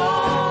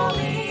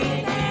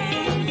holy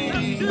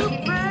name. To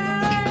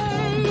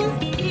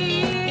praise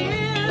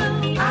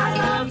Him. I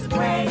love to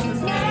praise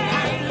His name. I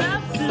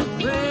love to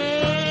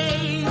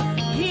praise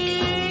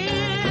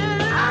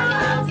Him. I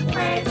love to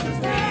praise His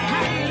name. I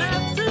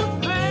love to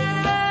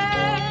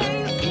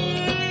praise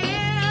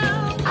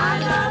Him. I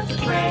love to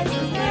praise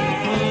His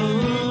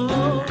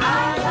name.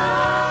 I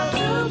love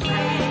to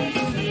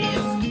praise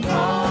His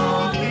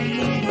holy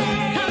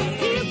name. 'Cause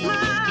He's my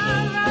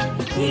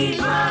rock. He's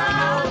my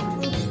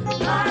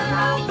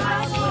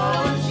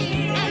sword and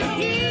shield.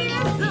 And He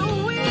is the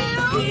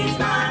will. He's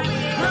my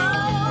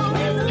will.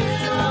 In the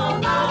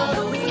middle of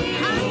the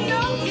wheel. I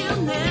know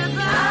He'll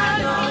never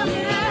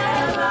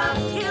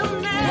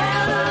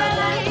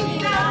let me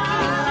down.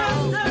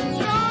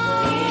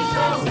 He's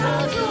just a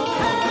joy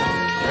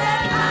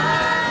that I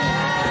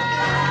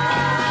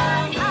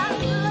have found.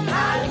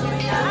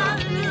 Hallelujah,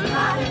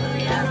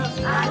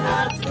 hallelujah. I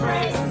love to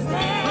praise His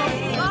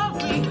name.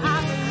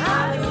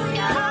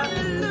 Hallelujah,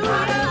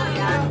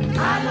 hallelujah.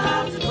 I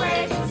love to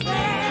praise His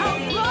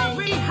name.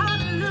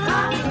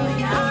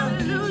 Hallelujah,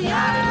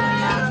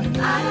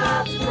 hallelujah. I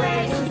love to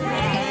praise His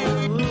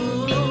name.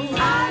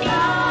 I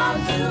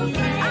love to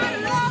praise.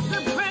 I love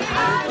to praise.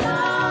 I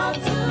love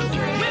to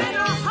praise. When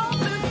I'm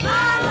hoping, I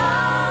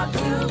love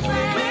to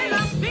praise. When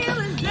I'm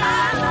feeling down, I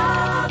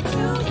love to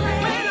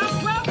praise. When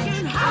I'm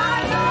broken, I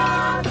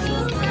love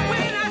to praise.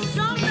 When I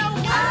don't know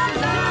what I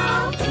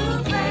love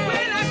to praise.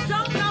 When I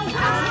don't know what I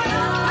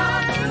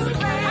love to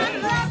praise. I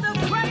love to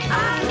praise.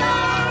 I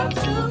love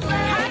to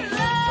praise.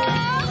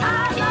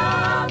 I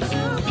love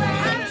to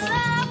praise.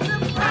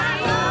 I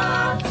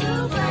love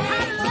to praise. I love to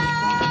praise.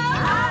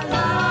 I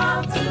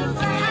love to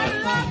praise.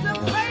 I love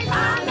to praise.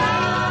 I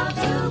love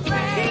to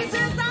praise.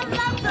 Jesus, I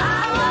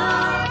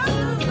love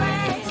to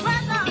praise.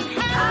 When I'm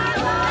happy, I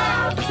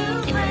love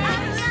to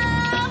praise.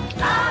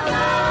 I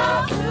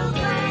love to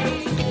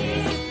praise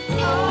His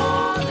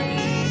holy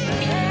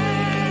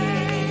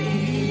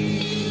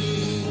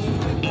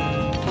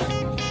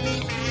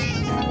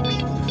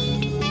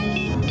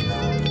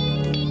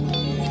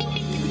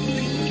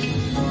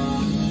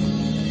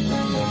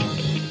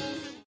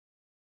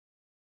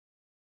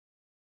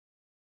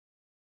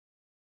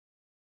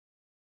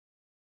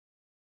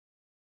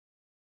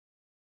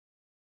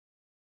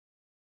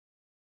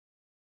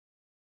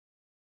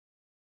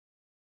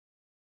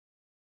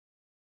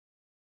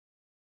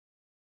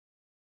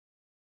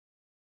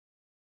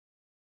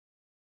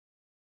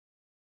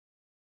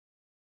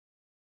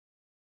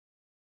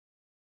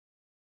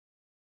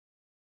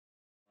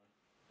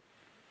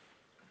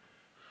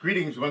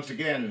Greetings once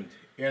again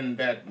in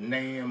that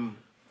name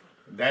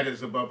that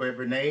is above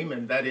every name,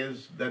 and that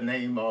is the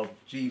name of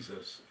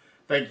Jesus.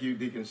 Thank you,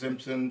 Deacon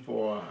Simpson,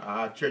 for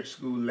our church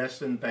school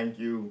lesson. Thank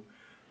you,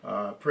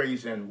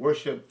 Praise and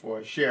Worship,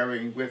 for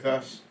sharing with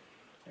us.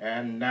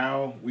 And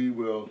now we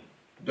will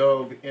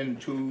delve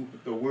into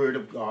the Word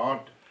of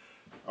God.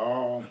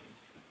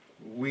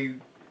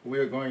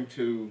 We're going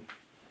to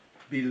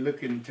be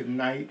looking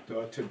tonight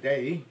or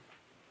today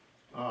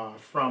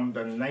from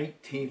the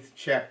 19th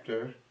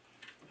chapter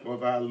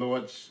of our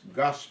Lord's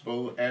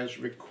Gospel as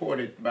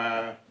recorded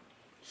by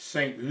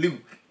St.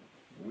 Luke.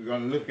 We're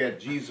going to look at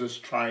Jesus'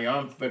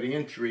 triumphant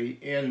entry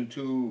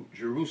into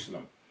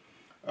Jerusalem.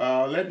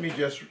 Let me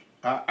just,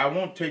 I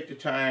won't take the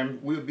time.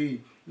 We'll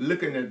be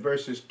looking at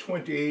verses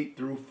 28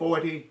 through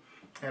 40,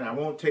 and I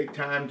won't take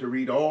time to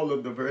read all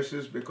of the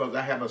verses because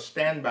I have a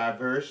standby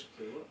verse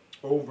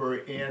over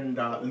in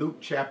Luke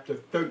chapter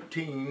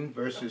 13,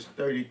 verses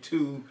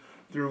 32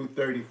 through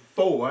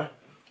 34.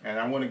 And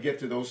I want to get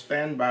to those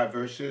standby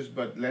verses,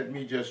 but let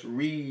me just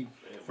read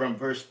from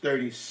verse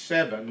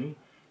 37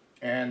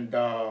 and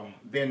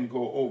then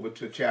go over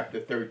to chapter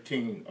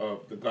 13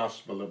 of the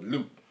Gospel of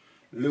Luke.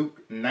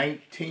 Luke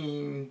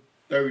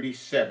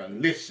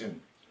 19:37.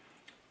 Listen.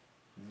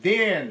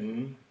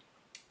 Then,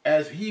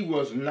 as he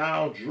was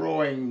now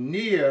drawing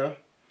near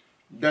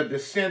the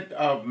descent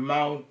of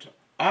Mount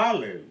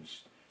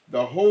Olives,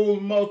 the whole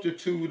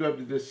multitude of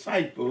the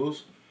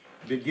disciples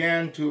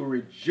began to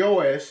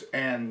rejoice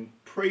and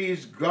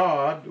praise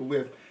God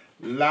with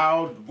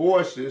loud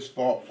voices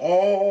for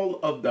all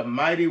of the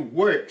mighty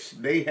works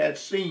they had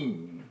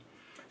seen,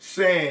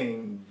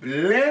 saying,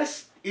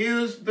 "Blessed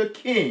is the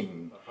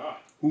King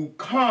who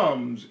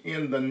comes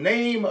in the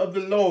name of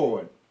the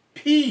Lord,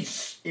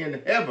 peace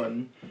in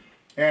heaven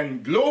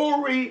and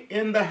glory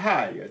in the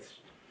highest."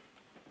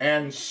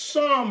 And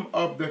some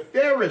of the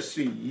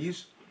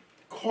Pharisees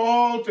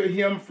called to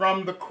him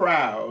from the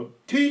crowd,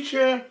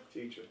 Teacher,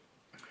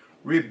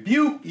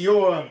 rebuke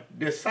your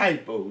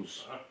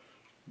disciples.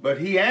 But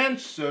he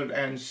answered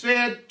and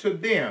said to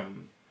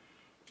them,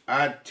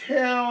 I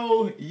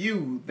tell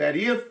you that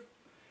if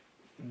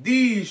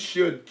these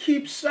should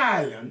keep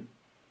silent,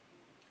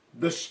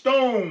 the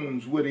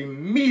stones would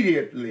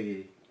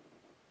immediately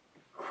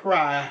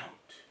cry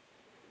out.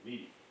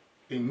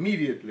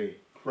 Immediately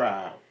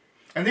cry out.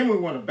 And then we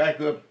want to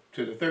back up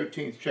to the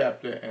 13th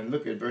chapter and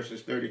look at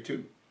verses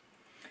 32.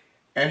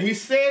 And he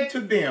said to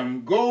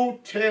them, Go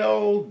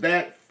tell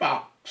that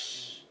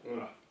fox,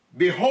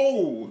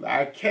 behold,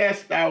 I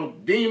cast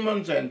out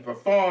demons and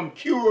perform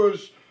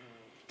cures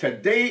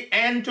today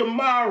and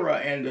tomorrow,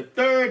 and the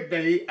third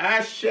day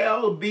I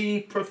shall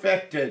be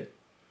perfected.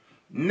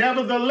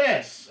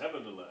 Nevertheless,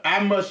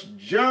 I must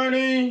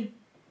journey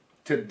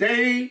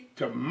today,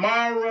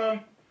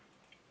 tomorrow,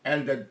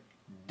 and the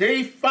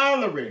day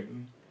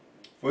following,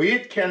 for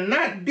it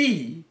cannot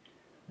be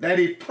that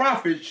a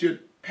prophet should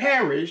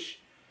perish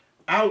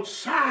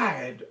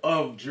outside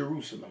of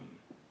Jerusalem.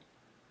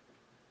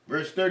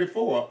 Verse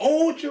 34,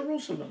 O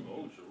Jerusalem,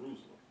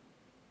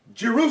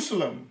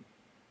 Jerusalem,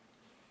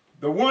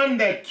 the one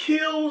that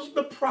kills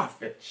the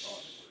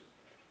prophets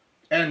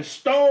and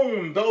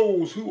stone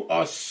those who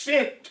are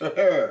sent to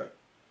her.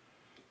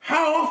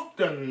 How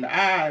often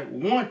I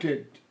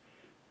wanted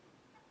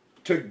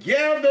to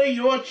gather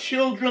your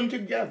children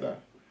together,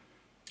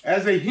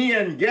 as a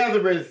hen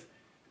gathereth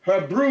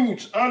her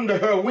broods under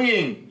her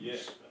wings.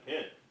 Yes,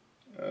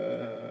 a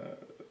hen.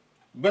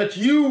 But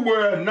you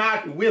were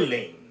not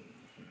willing.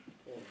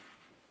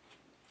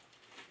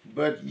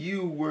 But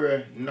you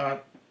were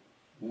not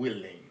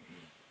willing.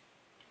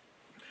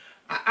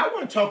 I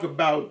want to talk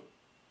about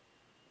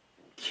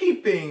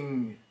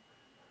keeping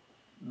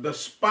the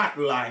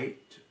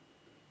spotlight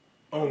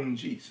on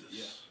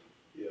Jesus.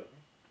 Yeah.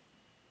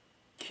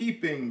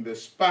 Keeping the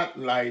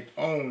spotlight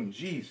on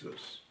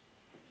Jesus.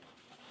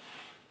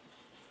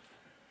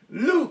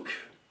 Luke,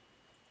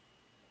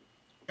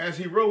 as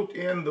he wrote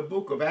in the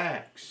book of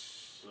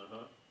Acts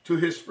to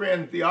his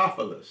friend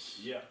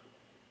Theophilus,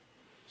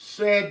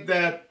 said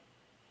that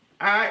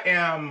I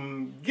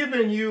am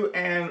giving you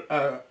an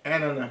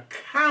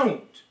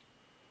account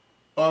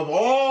of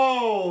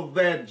all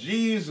that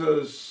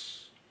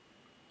Jesus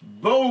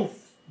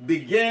both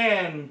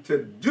began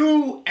to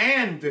do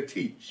and to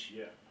teach.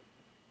 Yeah.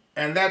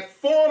 And that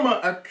former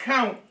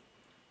account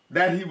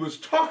that he was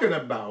talking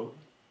about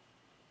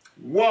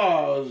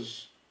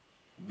was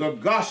the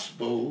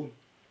Gospel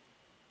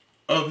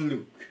of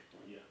Luke.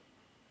 Yeah.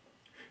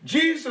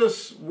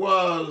 Jesus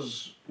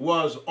was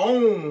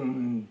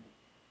on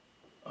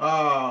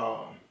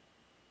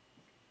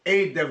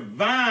a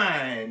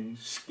divine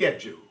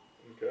schedule.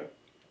 Okay.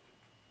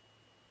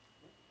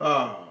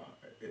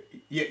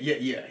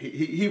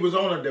 He was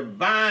on a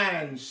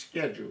divine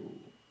schedule.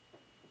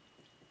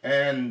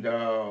 And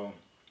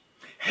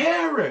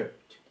Herod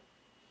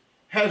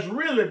has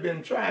really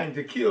been trying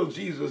to kill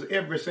Jesus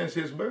ever since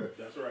his birth.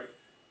 That's right.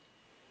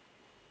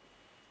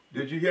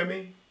 Did you hear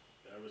me?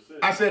 Ever since.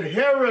 I said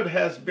Herod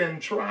has been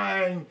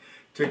trying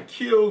to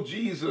kill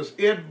Jesus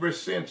ever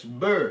since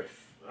birth.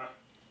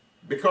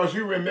 Because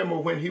you remember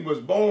when he was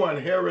born,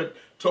 Herod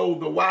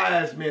told the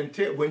wise men,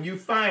 when you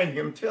find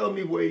him, tell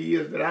me where he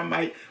is that I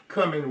might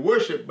come and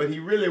worship. But he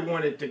really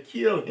wanted to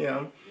kill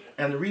him.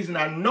 And the reason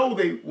I know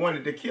they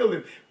wanted to kill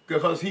him,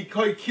 because he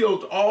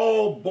killed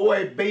all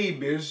boy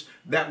babies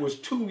that was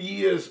 2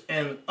 years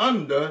and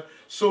under,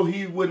 so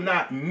he would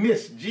not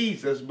miss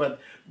Jesus. But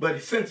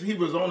since he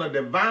was on a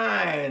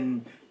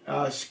divine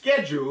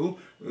schedule,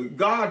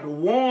 God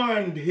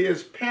warned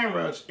his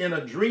parents in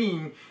a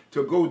dream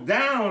to go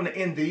down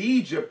into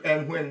Egypt.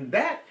 And when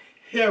that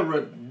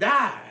Herod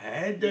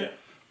died,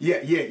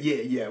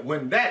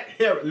 when that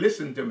Herod,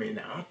 listen to me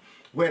now,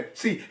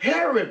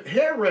 Herod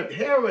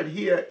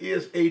here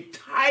is a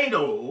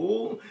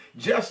title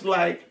just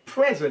like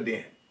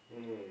president.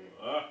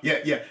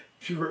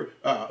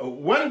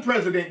 One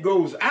president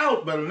goes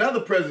out, but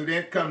another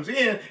president comes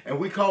in, and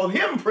we call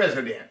him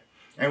president.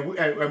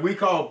 And we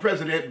call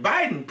President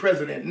Biden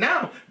president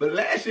now. But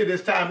last year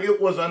this time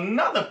it was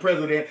another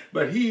president,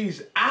 but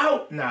he's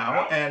out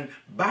now, and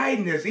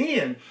Biden is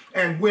in.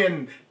 And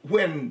when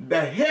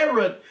the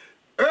Herod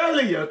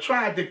earlier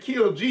tried to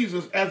kill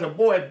Jesus as a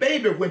boy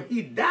baby, when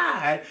he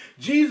died,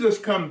 Jesus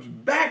comes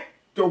back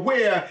to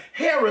where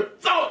Herod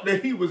thought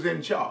that he was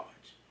in charge.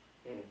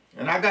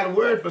 And I got a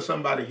word for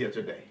somebody here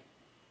today.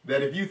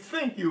 That if you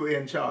think you're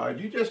in charge,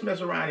 you just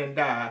mess around and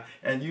die,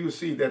 and you'll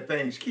see that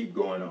things keep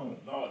going on.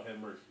 Lord have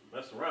mercy.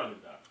 Mess around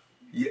and die.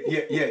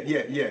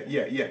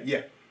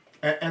 Yeah.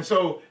 And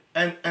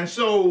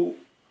so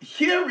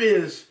here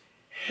is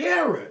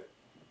Herod.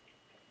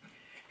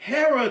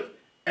 Herod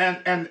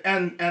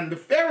and the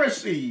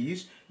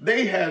Pharisees,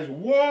 they has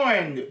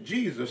warned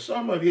Jesus.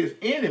 Some of his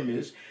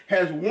enemies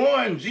has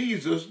warned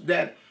Jesus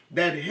that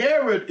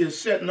Herod is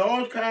setting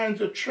all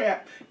kinds of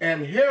traps,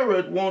 and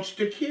Herod wants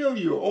to kill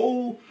you.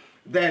 Oh,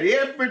 that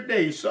every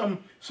day some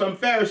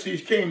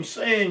Pharisees came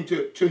saying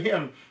to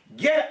him,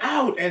 get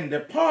out and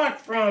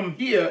depart from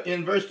here,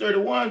 in verse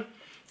 31,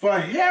 for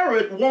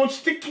Herod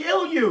wants to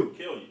kill you.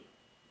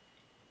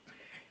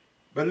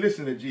 But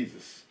listen to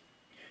Jesus.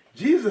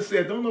 Jesus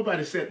said, don't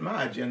nobody set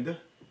my agenda.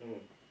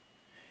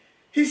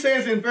 He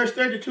says in verse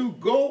 32,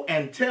 go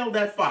and tell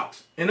that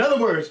fox. In other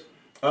words,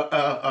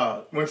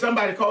 when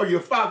somebody calls you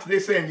a fox, they're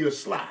saying you're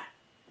sly.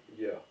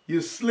 Yeah.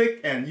 You're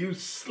slick and you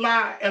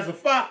sly as a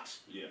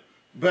fox. Yeah.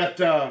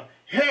 But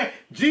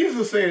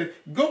Jesus said,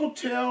 go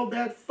tell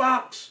that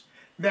fox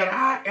that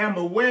I am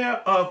aware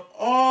of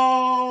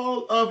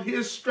all of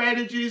his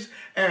strategies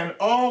and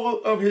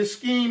all of his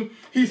scheme.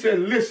 He said,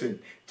 listen,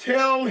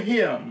 tell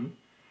him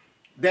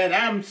that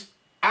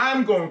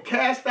I'm going to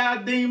cast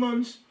out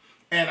demons,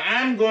 and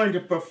I'm going to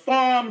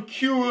perform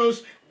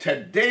cures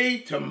today,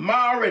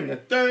 tomorrow, and the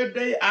third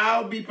day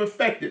I'll be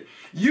perfected.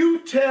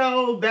 You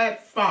tell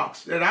that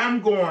fox that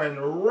I'm going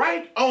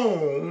right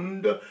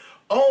on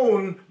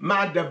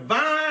my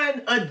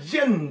divine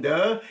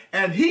agenda,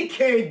 and he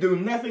can't do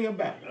nothing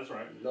about it. That's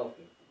right.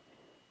 Nothing.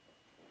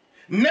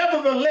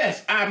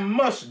 Nevertheless, I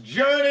must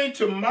journey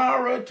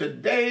tomorrow,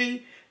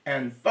 today,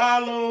 and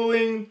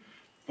following,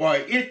 for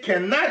it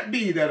cannot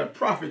be that a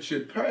prophet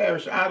should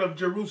perish out of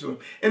Jerusalem.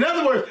 In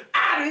other words,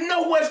 I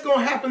know what's going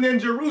to happen in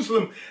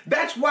Jerusalem.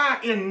 That's why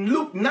in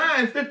Luke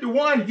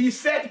 9:51, he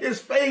set his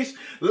face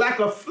like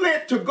a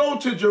flint to go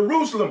to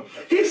Jerusalem.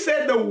 He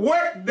said the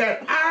work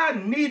that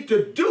I need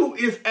to do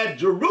is at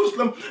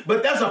Jerusalem,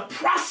 but there's a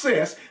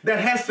process that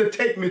has to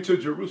take me to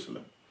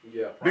Jerusalem.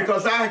 Yeah,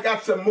 because I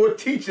got some more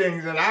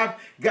teachings, and I've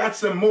got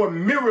some more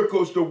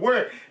miracles to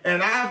work,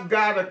 and I've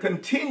got to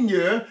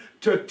continue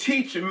to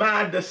teach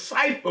my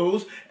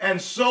disciples,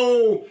 and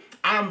so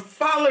I'm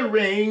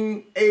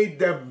following a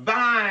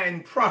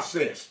divine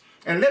process.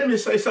 And let me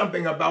say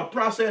something about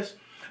process.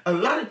 A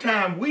lot of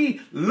time we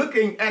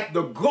looking at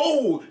the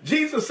goal.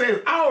 Jesus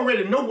says, I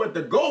already know what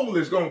the goal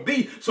is going to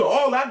be, so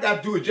all I got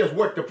to do is just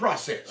work the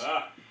process.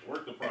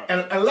 Work the process.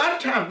 And a lot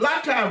of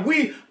time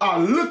we are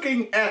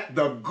looking at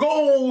the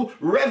goal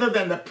rather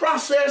than the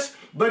process.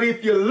 But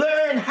if you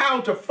learn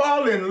how to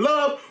fall in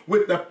love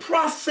with the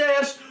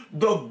process,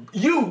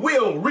 you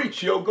will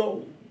reach your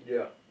goal.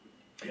 Yeah.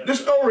 The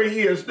story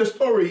is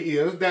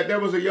that there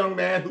was a young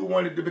man who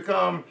wanted to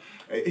become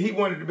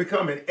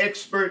an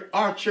expert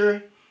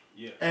archer.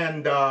 Yeah.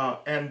 And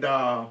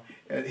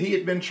he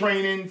had been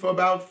training for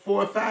about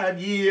 4 or 5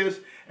 years,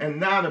 and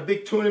now the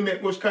big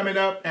tournament was coming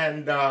up,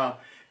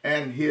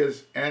 and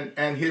his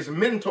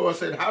mentor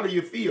said, how do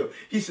you feel?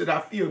 He said, I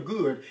feel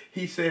good.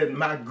 He said,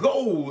 my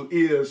goal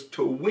is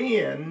to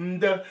win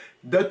the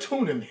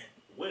tournament.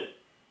 Win.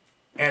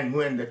 And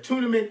when the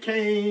tournament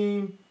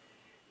came,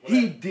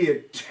 he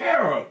did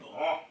terrible.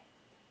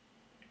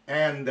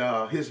 And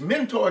his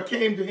mentor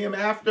came to him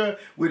after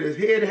with his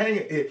head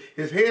hanging.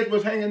 His head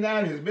was hanging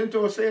down. His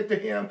mentor said to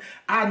him,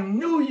 I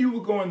knew you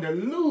were going to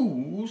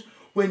lose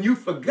when you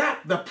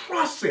forgot the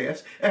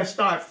process and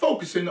start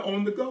focusing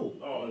on the goal.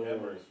 Oh,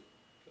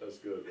 that's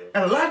good, bro.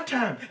 And a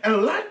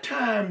lot of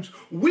times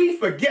we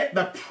forget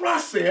the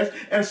process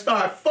and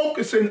start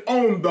focusing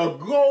on the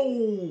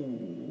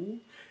goal,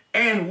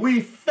 and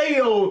we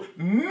fail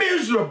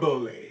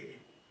miserably.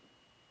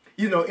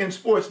 You know, in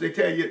sports, they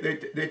tell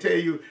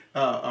you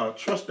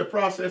trust the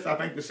process. I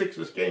think the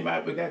Sixers came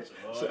out with that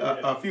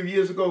a few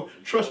years ago.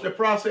 Trust the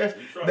process.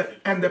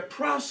 And the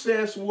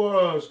process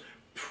was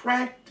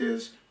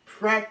practice,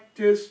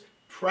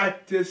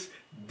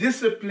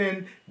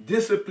 discipline,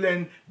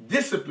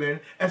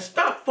 and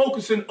stop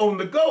focusing on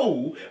the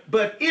goal.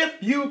 But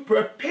if you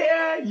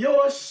prepare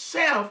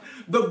yourself,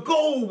 the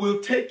goal will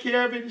take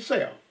care of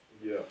itself.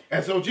 Yeah.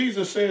 And so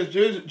Jesus says,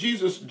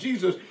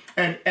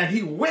 and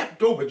he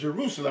wept over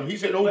Jerusalem. He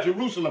said, O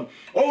Jerusalem,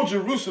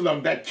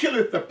 that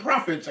killeth the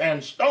prophets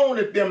and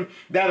stoneth them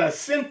that are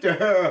sent to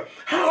her.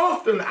 How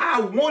often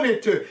I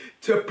wanted to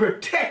to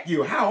protect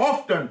you. How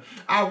often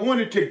I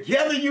wanted to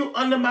gather you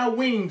under my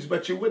wings,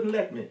 but you wouldn't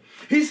let me.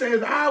 He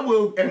says, I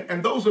will,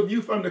 and those of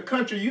you from the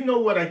country, you know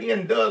what a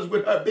hen does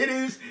with her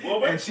bitties,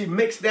 and she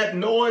makes that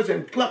noise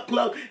and cluck,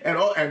 cluck,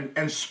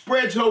 and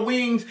spreads her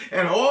wings,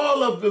 and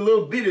all of the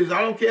little bitties,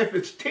 I don't care if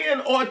it's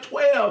 10 or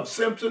 12,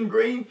 Simpson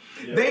Green,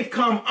 they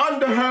come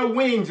under her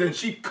wings, and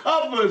she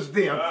covers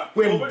them.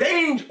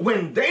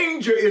 When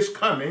danger is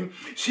coming,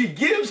 she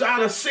gives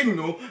out a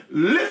signal,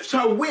 lifts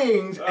her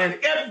wings, and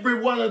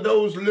every one of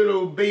those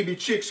little baby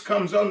chicks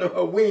comes under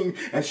her wing,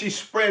 and she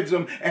spreads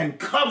them and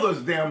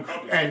covers them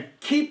and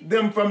keep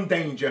them from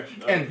danger.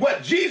 And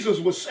what Jesus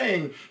was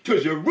saying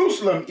to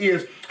Jerusalem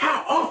is,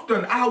 how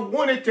often I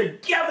wanted to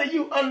gather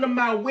you under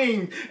my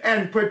wing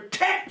and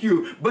protect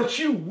you, but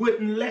you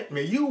wouldn't let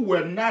me. You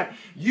were not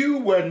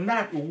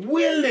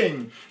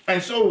willing.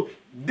 And so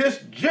this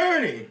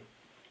journey,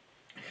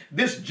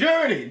 look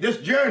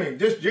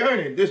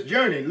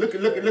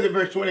at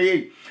verse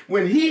 28.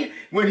 When he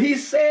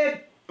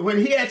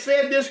had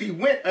said this, he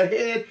went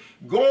ahead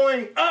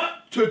going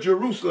up to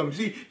Jerusalem.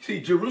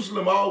 See,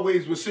 Jerusalem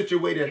always was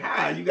situated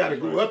high. You got to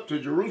go up to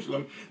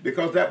Jerusalem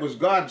because that was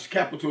God's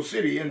capital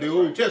city in the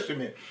Old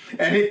Testament.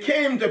 And it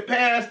came to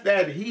pass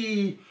that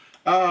he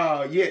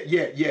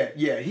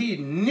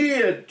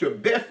neared to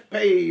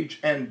Bethpage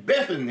and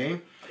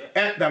Bethany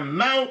at the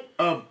Mount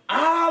of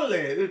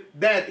Olives,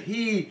 that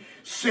he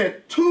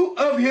sent 2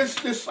 of his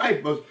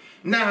disciples.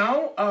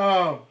 Now,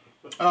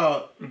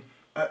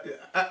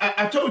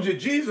 I told you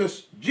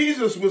Jesus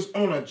was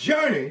on a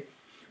journey,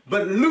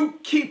 but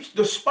Luke keeps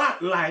the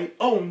spotlight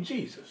on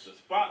Jesus. The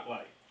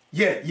spotlight.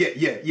 Yeah.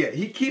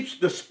 He keeps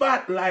the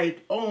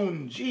spotlight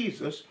on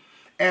Jesus,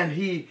 and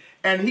he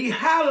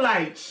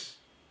highlights.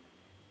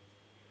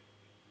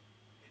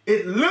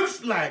 It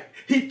looks like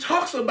he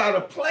talks about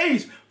a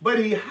place, but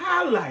he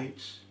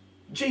highlights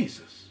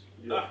Jesus.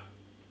 Yeah.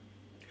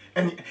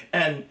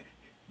 And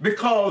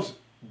because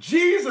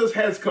Jesus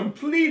has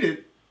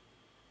completed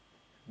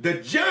the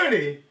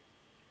journey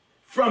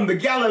from the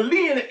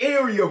Galilean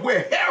area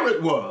where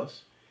Herod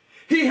was,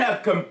 he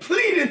have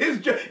completed his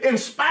journey in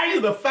spite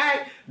of the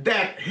fact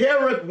that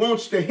Herod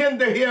wants to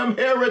hinder him,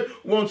 Herod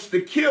wants to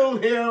kill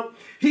him.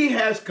 He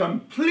has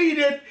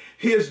completed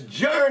his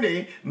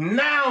journey.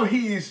 Now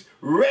he's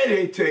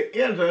ready to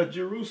enter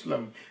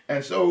Jerusalem.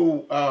 And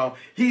so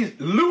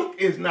Luke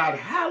is not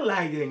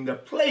highlighting the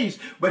place,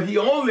 but he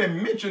only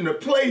mentioned the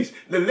place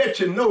to let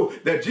you know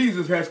that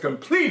Jesus has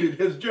completed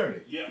his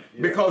journey.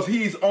 Because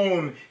he's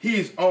on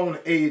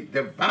a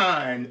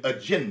divine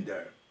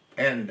agenda.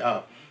 And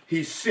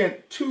he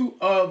sent 2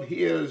 of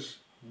his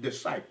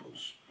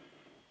disciples.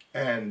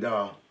 And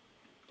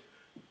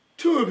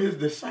 2 of his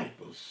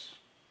disciples,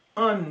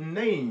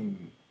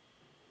 unnamed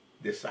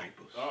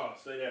disciples. Oh,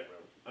 say that, bro.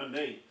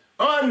 Unnamed.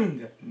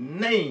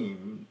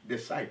 Unnamed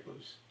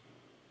disciples.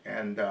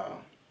 And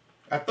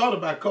I thought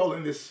about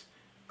calling this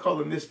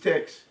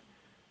text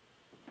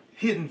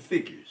Hidden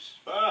Figures.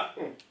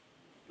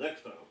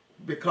 Next time.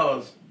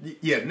 Because,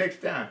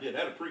 next time. Yeah,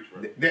 that'll preach,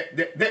 bro.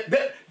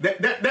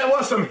 There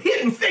were some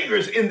hidden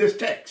figures in this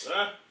text.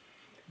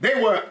 They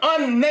were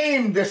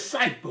unnamed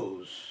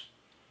disciples.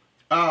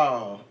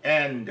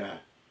 And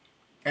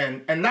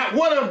not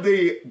one of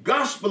the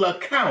gospel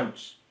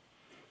accounts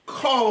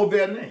called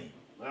their name.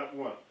 Not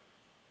one.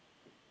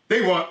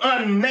 They were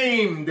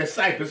unnamed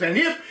disciples. And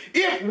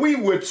if we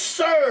would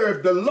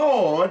serve the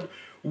Lord,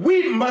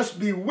 we must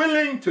be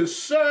willing to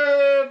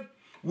serve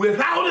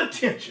without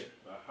attention,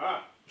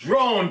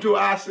 drawn to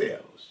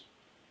ourselves.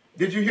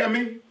 Did you hear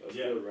me? That's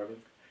good,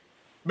 Reverend.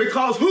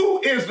 Because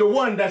who is the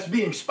one that's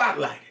being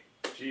spotlighted?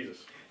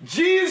 Jesus.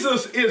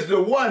 Jesus is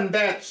the one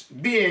that's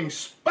being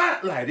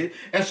spotlighted.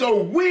 And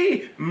so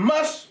we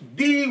must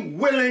be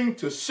willing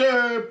to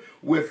serve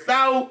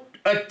without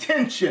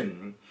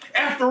attention.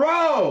 After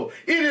all,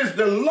 it is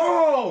the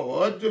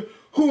Lord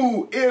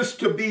who is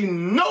to be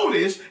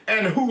noticed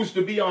and who's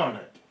to be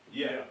honored.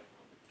 Yeah.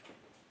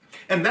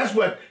 And that's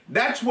what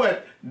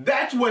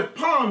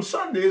Palm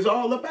Sunday is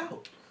all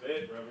about. Say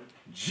it, Reverend.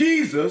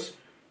 Jesus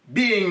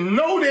being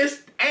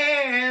noticed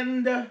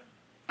and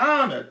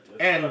honored.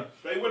 And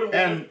stay with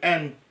him.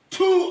 And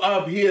 2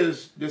 of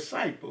his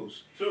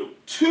disciples.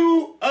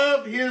 2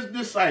 of his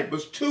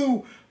disciples,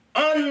 2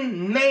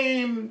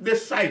 unnamed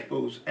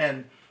disciples.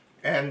 And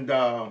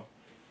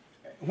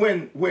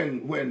when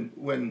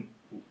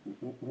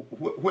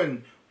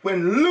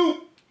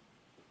Luke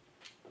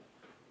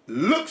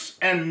looks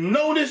and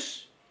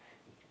notices,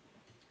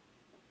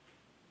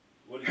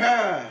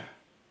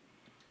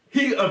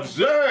 he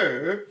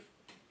observed,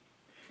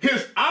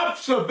 his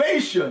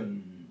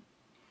observation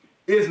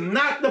is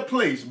not the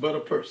place but a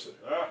person.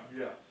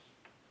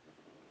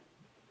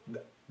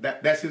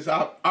 That's his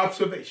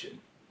observation.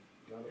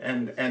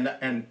 And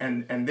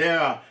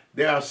there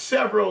are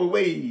several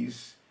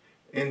ways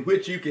in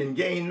which you can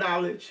gain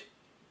knowledge.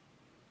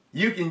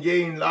 You can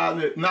gain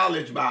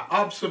knowledge by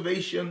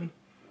observation,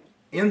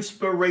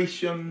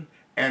 inspiration,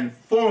 and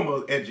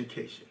formal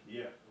education.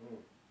 Yeah.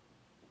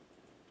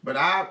 But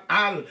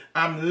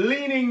I'm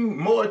leaning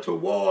more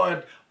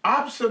toward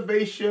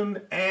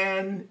observation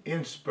and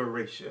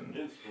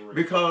inspiration.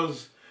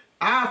 Because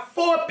our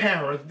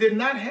foreparents did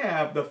not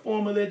have the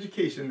formal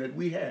education that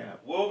we have.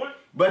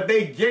 But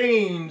they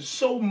gained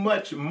so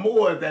much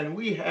more than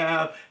we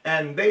have,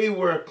 and they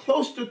were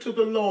closer to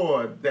the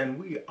Lord than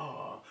we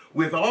are.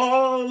 With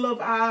all of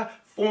our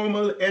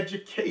formal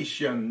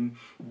education,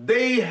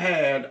 they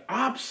had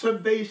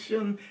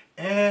observation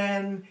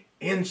and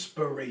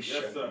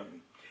inspiration. Yes, sir.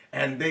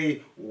 And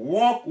they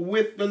walked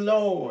with the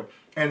Lord.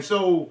 And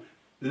so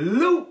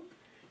Luke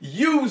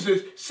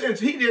uses, since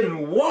he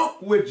didn't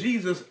walk with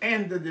Jesus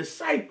and the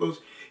disciples,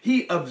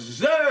 he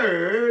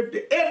observed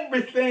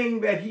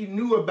everything that he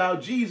knew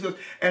about Jesus,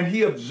 and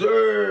he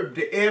observed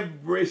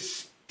every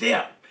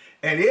step.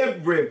 And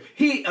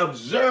he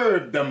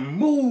observed the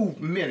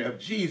movement of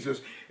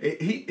Jesus.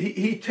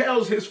 He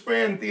tells his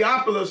friend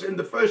Theophilus in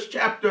the first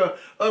chapter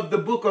of the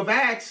book of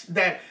Acts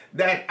that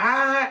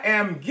I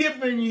am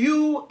giving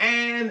you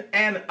an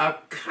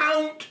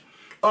account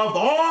of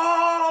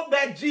all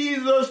that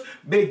Jesus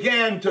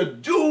began to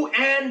do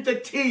and to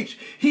teach.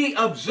 He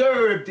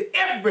observed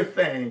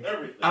everything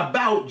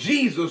about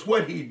Jesus,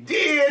 what he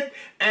did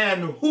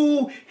and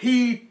who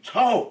he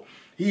taught.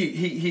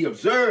 He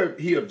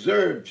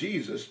observed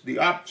Jesus. The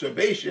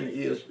observation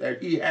is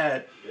that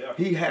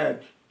he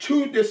had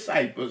two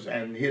disciples,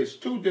 and his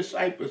two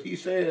disciples, he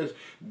says,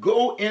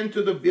 go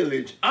into the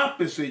village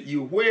opposite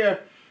you,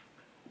 where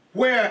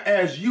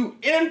as you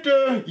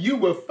enter, you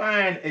will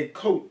find a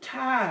coat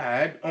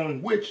tied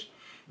on which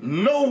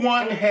no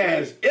one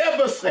has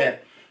ever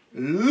sat.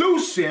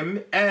 Loose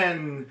him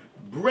and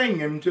bring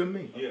him to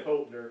me.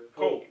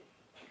 Colt.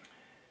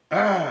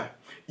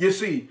 You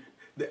see,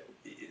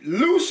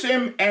 loose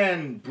him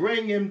and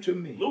bring him to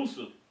me. Loose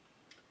him.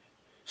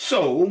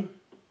 So,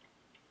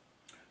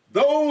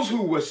 those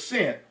who were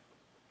sent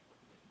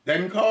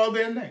didn't call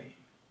their name.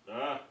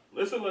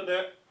 Listen to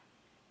that.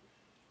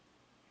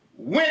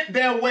 Went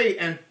their way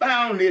and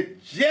found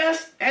it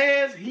just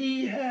as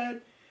he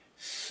had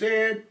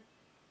said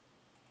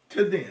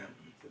to them.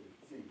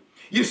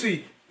 You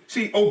see,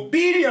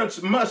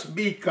 obedience must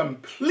be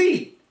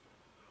complete,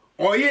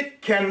 or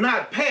it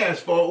cannot pass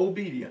for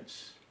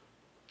obedience.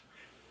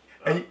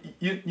 And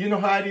you know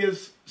how it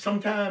is,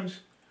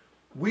 sometimes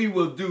we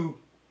will do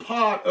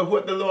part of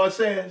what the Lord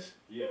says,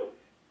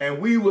 and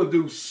we will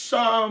do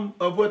some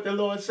of what the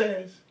Lord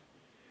says,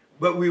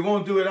 but we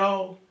won't do it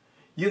all.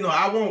 You know,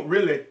 I won't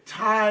really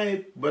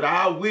tithe, but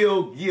I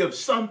will give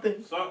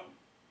something.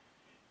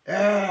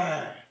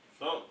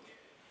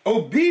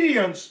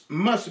 Obedience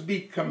must be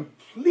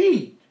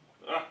complete.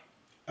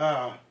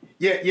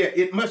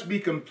 It must be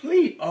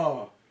complete,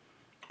 or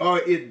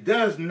it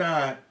does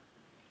not,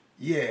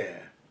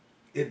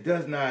 it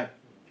does not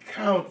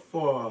count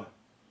for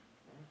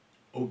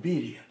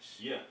obedience.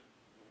 Yeah.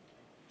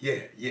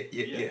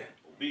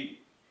 Obedience.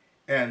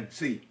 And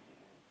see,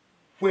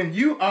 when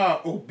you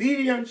are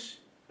obedient,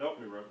 help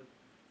me, Reverend.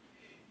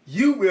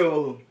 You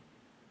will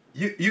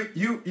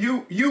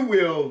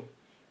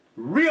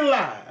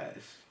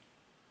realize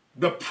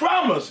the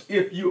promise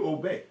if you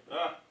obey.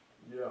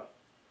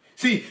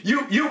 See,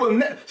 you will.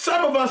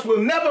 Some of us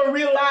will never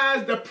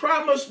realize the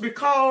promise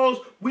because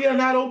we are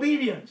not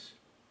obedient.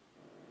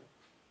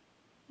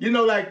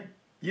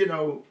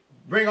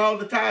 Bring all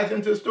the tithes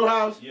into the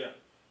storehouse.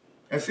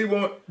 And see,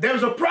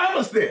 there's a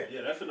promise there.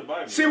 That's in the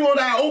Bible. See, won't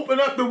I open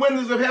up the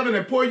windows of heaven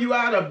and pour you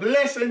out a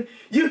blessing?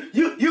 You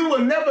will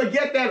never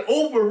get that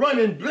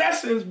overrunning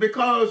blessings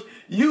because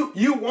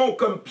you won't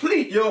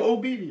complete your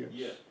obedience.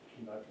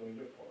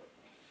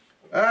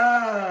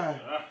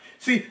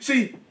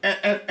 See,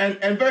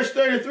 and verse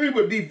 33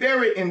 would be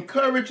very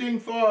encouraging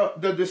for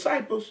the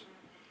disciples.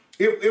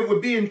 It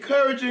would be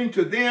encouraging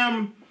to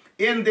them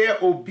in their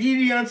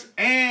obedience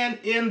and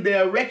in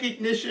their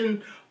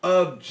recognition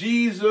of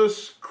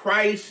Jesus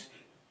Christ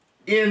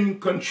in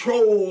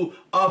control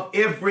of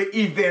every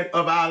event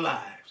of our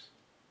lives.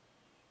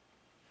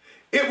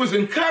 It was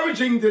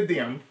encouraging to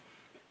them.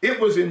 It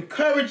was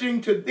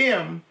encouraging to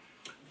them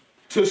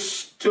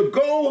to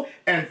go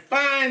and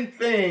find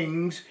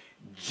things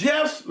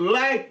just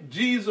like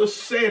Jesus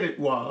said it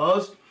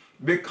was,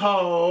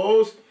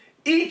 because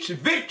each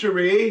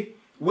victory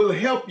will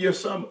help you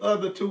some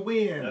other to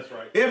win. That's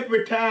right.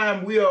 Every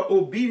time we are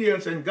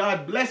obedient and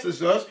God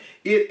blesses us,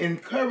 it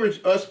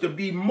encourages us to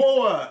be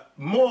more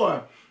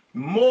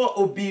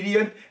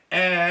obedient.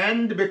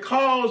 And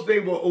because they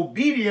were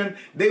obedient,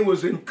 they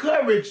was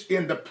encouraged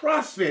in the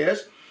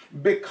process,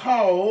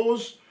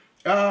 because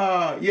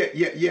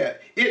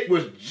it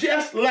was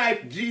just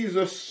like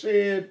Jesus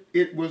said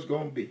it was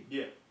going to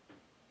be.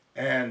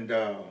 And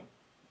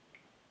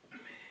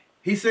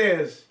he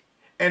says,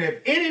 and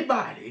if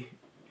anybody,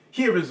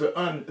 here is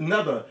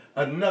another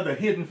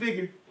hidden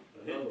figure.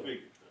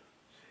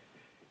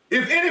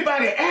 If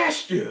anybody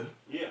asks you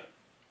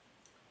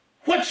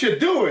what you're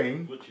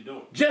doing,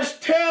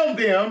 just tell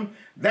them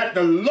that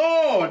the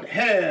Lord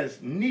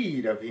has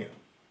need of him.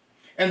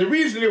 And the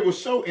reason it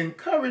was so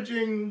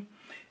encouraging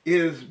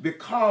is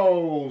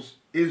because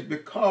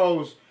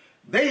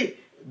they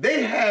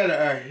had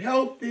a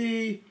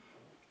healthy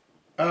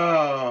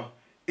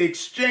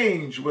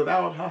exchange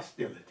without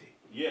hostility.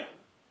 Yeah.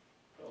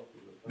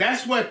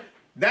 That's what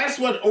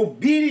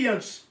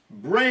obedience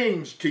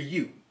brings to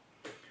you.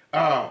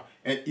 And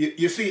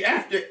you see,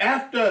 after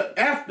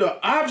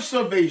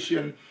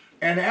observation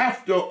and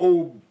after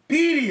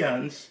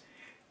obedience,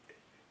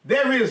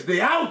 there is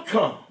the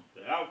outcome.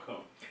 The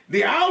outcome.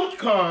 The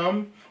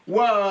outcome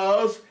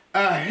was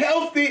a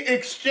healthy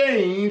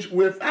exchange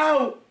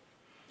without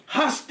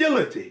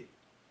hostility.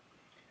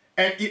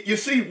 And you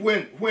see,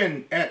 when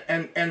it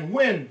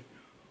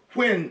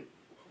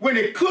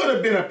could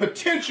have been a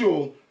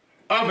potential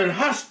of an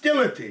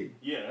hostility.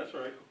 Yeah, that's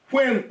right.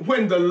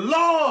 When the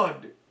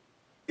Lord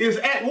is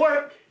at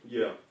work,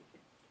 Yeah.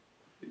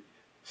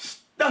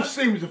 stuff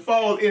seems to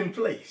fall in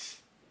place.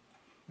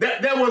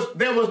 There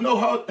was no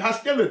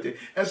hostility,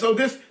 and so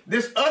this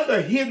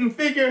other hidden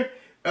figure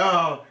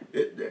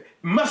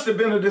must have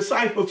been a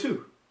disciple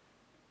too.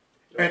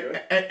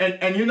 Okay.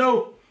 And you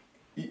know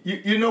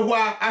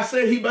why I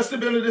say he must have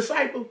been a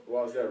disciple?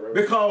 Why is that, Reverend?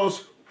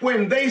 Because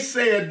when they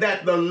said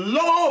that the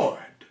Lord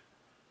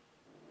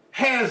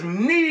has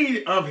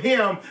need of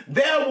him,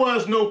 there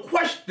was no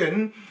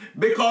question,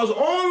 because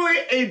only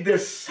a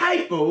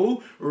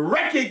disciple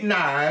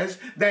recognized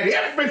that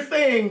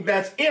everything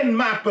that's in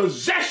my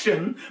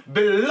possession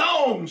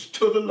belongs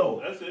to the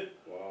Lord. That's it.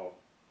 Wow.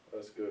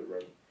 That's good,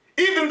 Reverend.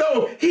 Even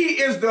though he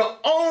is the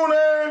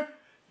owner,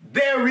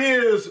 there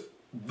is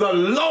the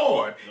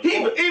Lord.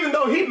 Even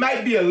though he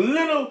might be a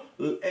little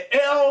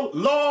L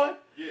Lord,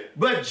 Yeah.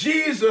 but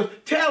Jesus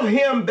tell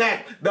him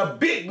that the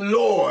big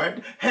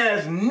Lord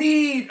has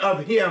need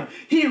of him.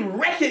 He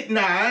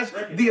recognized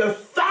the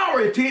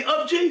authority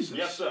of Jesus.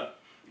 Yes, sir.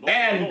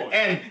 Lord, Lord.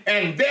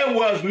 And there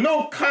was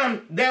no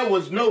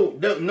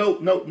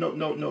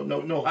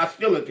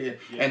hostility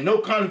and no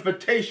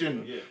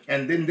confrontation. Yeah.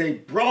 And then they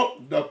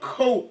brought the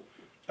coat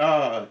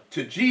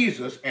to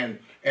Jesus and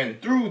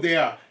threw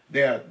their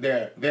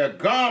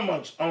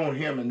garments on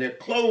him and their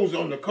clothes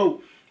on the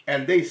coat,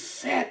 and they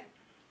sat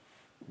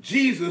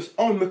Jesus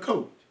on the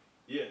coat.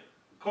 Yeah.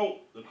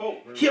 The coat.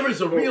 Here is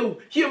a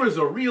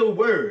real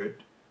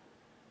word.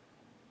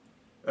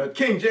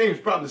 King James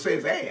probably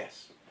says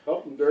ass.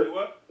 Help him, Say Dirk.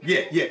 what?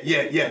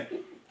 Yeah.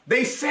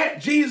 They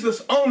sat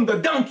Jesus on the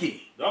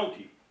donkey.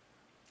 Donkey.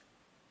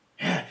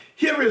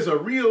 Here is a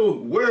real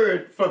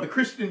word for the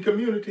Christian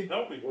community.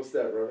 Help me. What's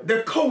that, Reverend?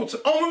 The coat's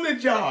only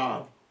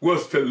job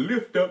was to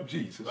lift up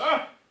Jesus.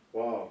 Ah.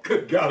 Wow.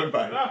 Good God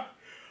Almighty. Ah.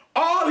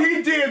 All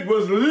he did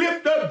was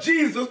lift up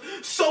Jesus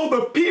so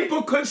the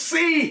people could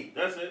see.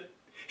 That's it.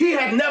 He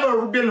had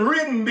never been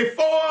ridden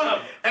before,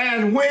 No.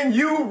 and when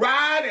you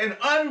ride an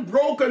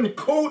unbroken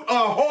coat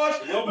or horse,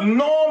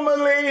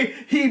 normally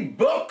he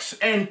bucks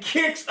and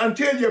kicks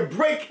until you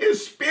break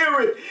his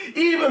spirit.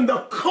 Even the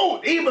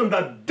coat, even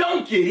the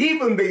donkey,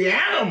 even the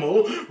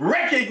animal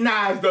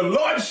recognized the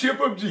lordship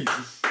of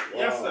Jesus.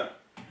 Yes, sir.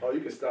 Oh, you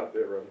can stop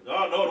there, Reverend.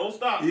 No, don't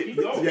stop. Keep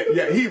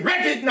going. He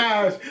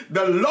recognized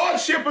the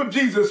lordship of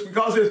Jesus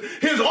because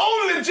his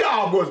only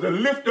job was to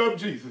lift up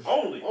Jesus.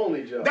 Only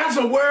job. That's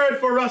a word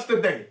for us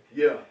today.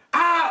 Yeah.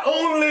 Our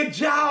only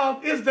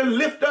job is to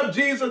lift up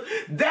Jesus.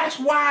 That's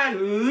why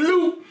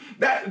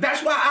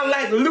that's why I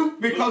like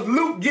Luke, because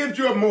Luke gives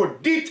you a more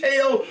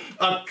detailed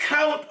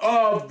account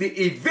of the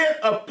event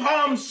of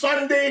Palm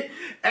Sunday,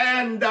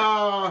 and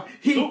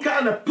he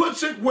kind of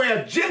puts it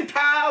where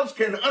Gentiles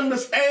can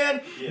understand,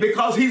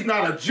 because he's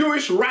not a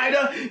Jewish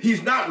writer.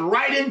 He's not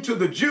writing to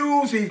the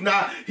Jews. He's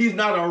not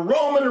a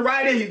Roman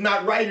writer. He's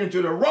not writing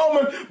to the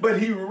Roman, but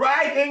he's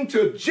writing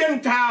to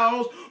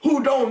Gentiles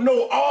who don't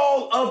know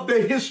all of the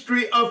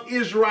history of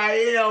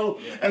Israel.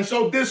 Yeah. And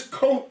so this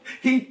coat,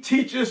 he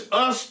teaches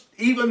us,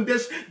 even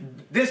this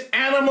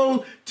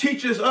animal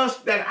teaches us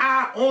that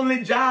our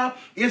only job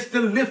is to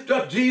lift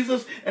up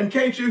Jesus. And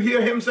can't you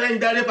hear him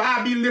saying that if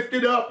I be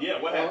lifted up Yeah,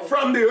 what happened?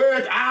 from the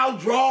earth, I'll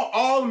draw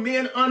all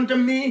men unto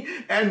me?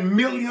 And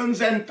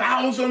millions and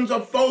thousands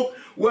of folk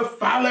were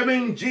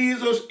following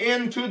Jesus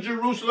into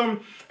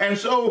Jerusalem. And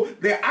so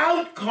the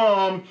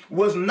outcome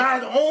was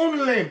not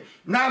only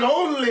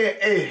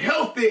a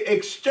healthy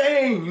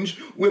exchange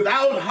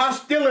without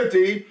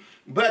hostility,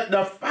 but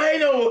the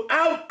final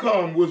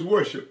outcome was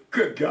worship.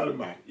 Good God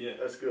Almighty. Yeah.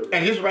 That's good.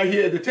 And it's right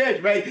here in the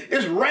text, right?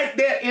 It's right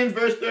there in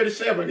verse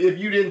 37. If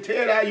you didn't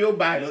tear it out of your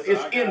Bible, Yes,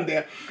 it's I got in it.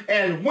 there.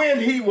 And when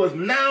he was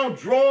now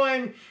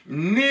drawing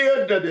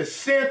near the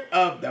descent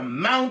of the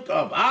Mount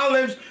of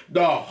Olives,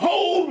 the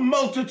whole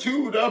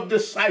multitude of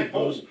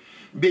disciples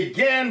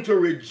began to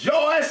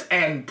rejoice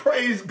and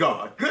praise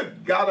God.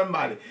 Good God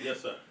Almighty.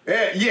 Yes, sir.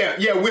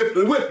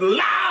 With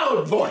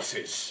loud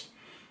voices.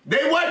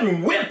 They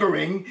wasn't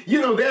whimpering. You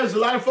know, there's a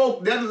lot of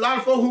folk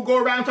who go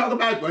around talking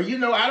about, well,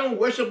 I don't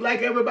worship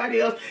like everybody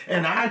else,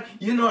 and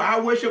I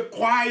worship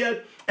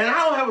quiet. And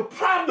I don't have a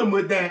problem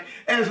with that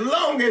as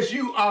long as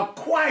you are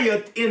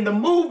quiet in the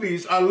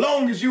movies, as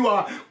long as you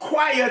are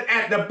quiet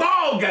at the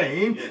ball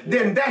game,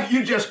 then that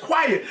you just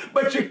quiet.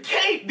 But you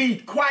can't be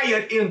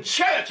quiet in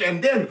church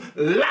and then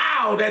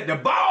loud at the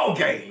ball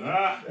game.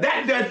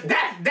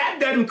 That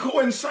doesn't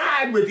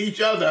coincide with each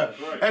other.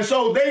 Right. And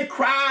so they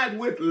cried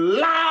with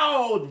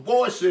loud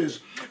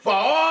voices for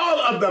all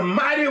of the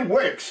mighty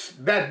works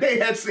that they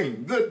had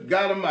seen. Good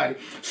God Almighty.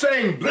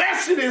 Saying,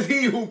 blessed is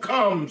he who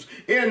comes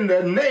in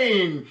the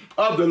name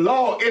of the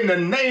Lord, in the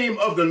name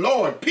of the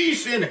Lord.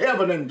 Peace in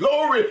heaven and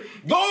glory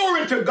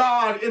to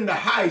God in the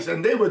heights.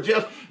 And they were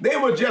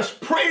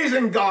just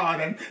praising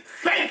God and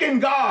thanking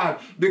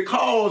God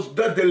because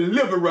the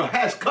deliverer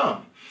has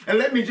come. And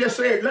let me just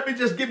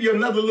give you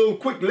another little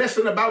quick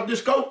lesson about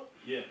this coat.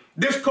 Yeah.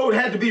 This coat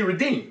had to be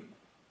redeemed.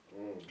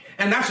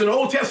 And that's an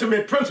Old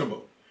Testament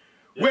principle.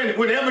 Yeah.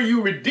 Whenever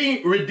you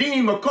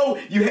redeem a coat,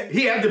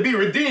 he had to be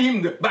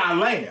redeemed by a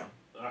lamb.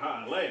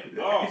 Lamb.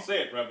 Oh,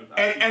 say it, Reverend.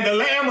 And the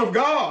Lamb of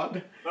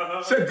God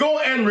said, go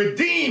and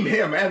redeem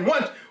him. And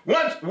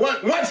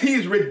once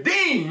he's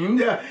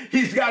redeemed,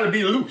 he's got to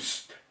be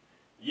loosed.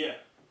 Yeah.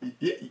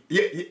 Yeah.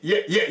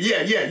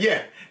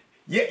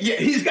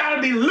 He's got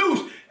to be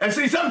loose. And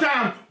see,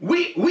 sometimes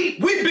we've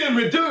been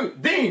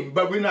redeemed,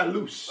 but we're not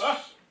loose.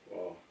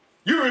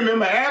 You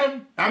remember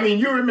Adam? I mean,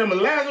 you remember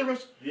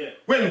Lazarus? Yeah.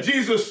 When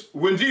Jesus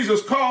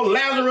called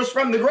Lazarus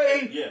from the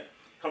grave? Yeah.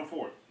 Come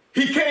forth.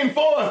 He came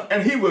forth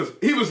and he was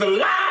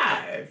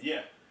alive.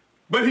 Yeah.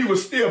 But he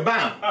was still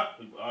bound.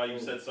 You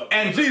said something.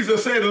 And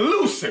Jesus said,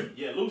 loose him.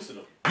 Yeah, loosen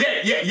him.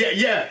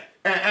 Yeah.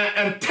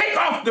 And take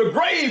off the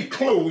grave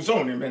clothes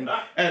on him.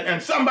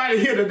 And somebody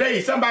here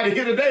today,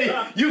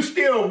 you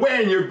still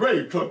wearing your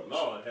grave clothes.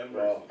 Lord, have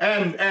mercy.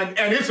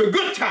 And it's a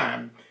good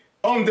time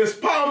on this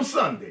Palm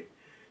Sunday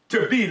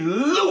to be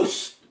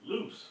loosed.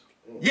 Loose.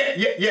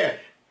 Yeah.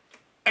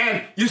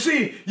 And you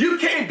see, you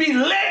can't be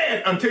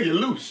led until you're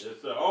loose. Yes,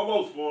 sir.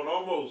 Almost, Lord,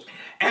 almost.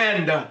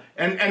 And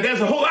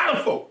there's a whole lot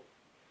of folk.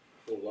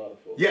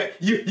 Yeah,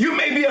 you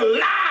may be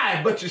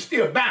alive, but you're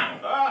still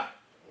bound.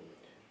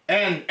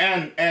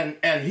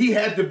 And he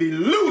had to be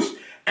loose.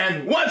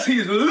 And once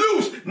he's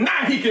loose,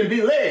 now he can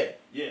be led.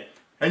 Yeah.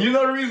 And you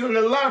know the reason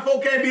that a lot of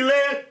folk can't be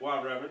led?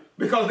 Why, Reverend?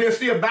 Because they're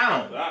still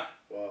bound. Wow.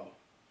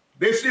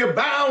 They're still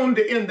bound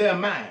in their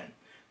mind.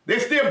 They're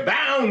still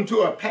bound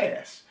to a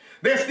past.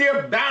 They're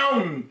still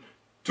bound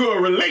to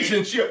a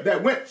relationship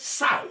that went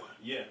sour.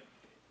 Yeah.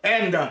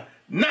 And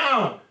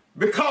now,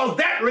 because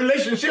that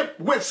relationship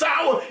went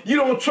sour, you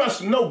don't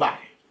trust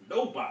nobody.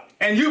 Nobody.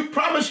 And you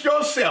promised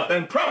yourself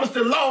and promised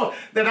the Lord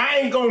that I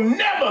ain't gonna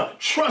never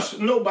trust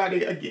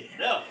nobody again.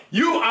 No.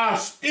 You are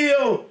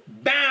still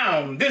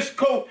bound. This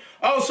coat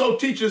also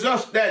teaches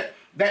us that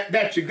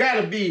you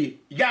gotta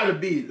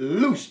be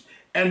loose.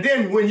 And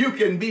then when you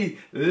can be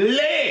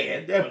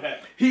led,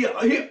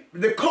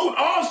 the coat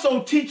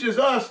also teaches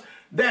us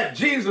that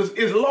Jesus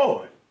is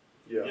Lord.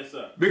 Yeah. Yes,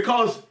 sir.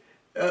 Because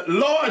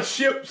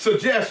lordship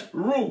suggests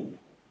rule.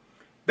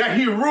 That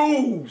he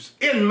rules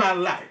in my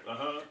life.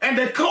 And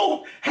the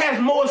coat has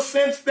more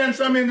sense than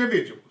some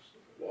individuals.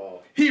 Wow.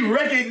 He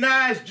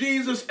recognized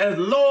Jesus as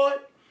Lord,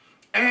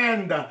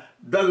 and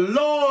the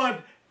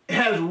Lord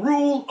has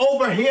ruled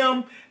over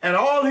him, and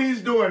all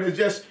he's doing is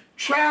just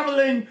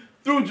traveling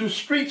through the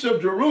streets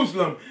of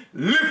Jerusalem,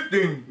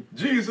 lifting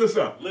Jesus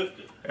up.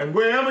 Lifted. And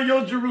wherever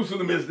your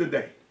Jerusalem is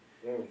today,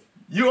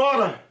 you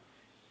ought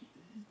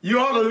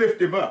to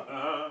lift him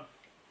up.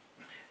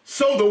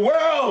 So the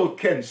world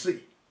can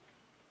see.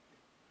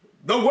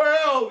 The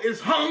world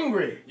is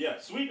hungry. Yeah,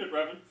 sweeten it,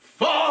 Reverend.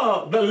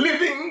 For the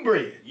living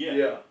bread.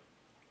 Yeah.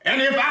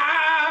 And if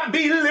I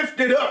be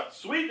lifted up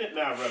Sweeten it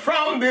now, Reverend.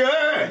 from the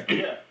earth,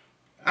 Yeah.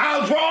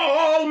 I'll draw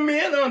all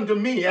men unto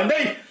me. And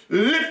they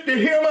lifted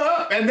him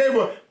up, and they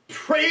were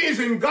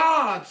praising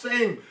God,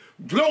 saying,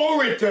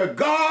 glory to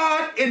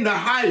God in the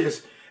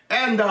highest.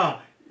 And and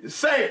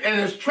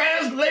it's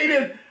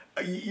translated,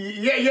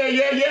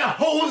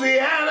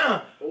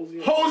 Hosanna,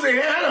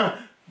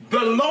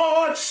 the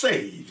Lord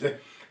saves.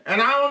 And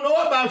I don't know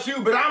about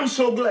you, but I'm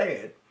so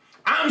glad.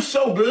 I'm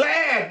so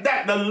glad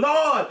that the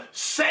Lord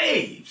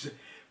saves.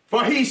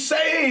 For he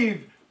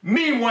saved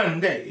me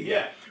one day.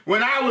 Yeah.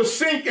 When I was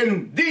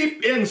sinking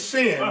deep in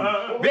sin,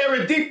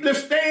 very deeply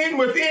stained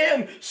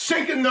within,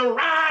 sinking to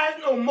rise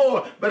no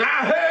more. But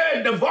I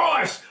heard the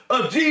voice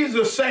of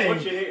Jesus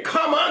saying,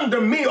 come unto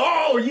me,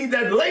 all ye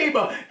that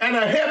labor and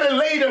are heavy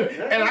laden,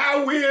 and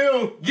I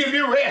will give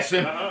you rest.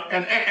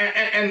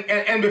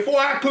 And before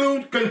I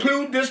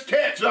conclude this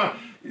text,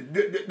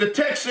 the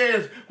text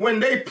says, when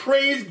they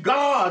praised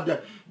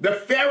God, the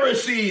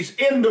Pharisees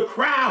in the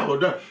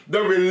crowd,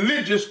 the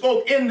religious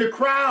folk in the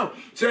crowd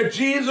said,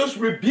 Jesus,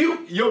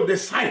 rebuke your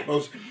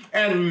disciples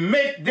and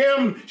make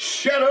them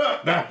shut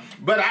up.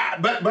 But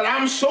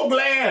I'm so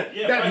glad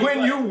that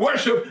when you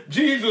worship,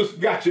 Jesus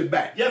got your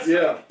back. Yes.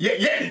 Yeah.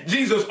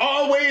 Jesus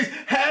always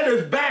had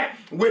his back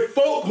with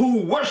folk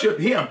who worship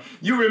him.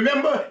 You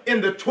remember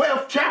in the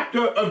 12th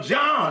chapter of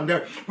John,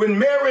 when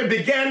Mary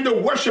began to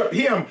worship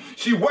him,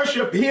 she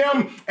worshiped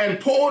him and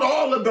poured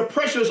all of the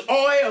precious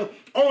oil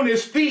on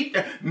his feet.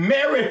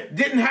 Mary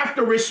didn't have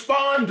to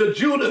respond to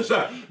Judas,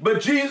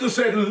 but Jesus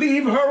said,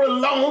 leave her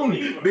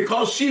alone,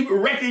 because she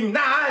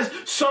recognized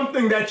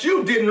something that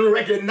you didn't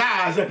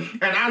recognize.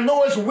 And I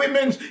know it's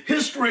Women's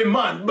History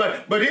Month,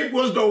 but it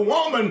was the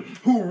woman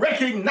who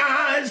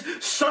recognized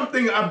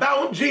something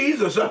about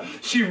Jesus.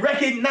 She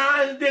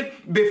recognized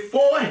it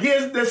before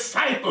his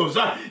disciples.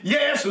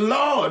 Yes,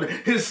 Lord,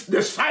 his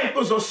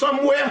disciples are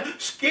somewhere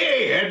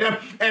scared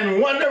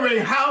and wondering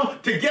how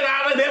to get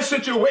out of their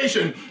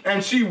situation.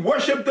 And she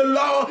worshiped the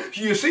Lord.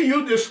 You see,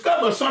 you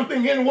discover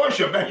something in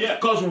worship,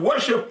 because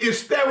worship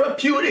is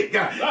therapeutic.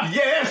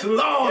 Yes,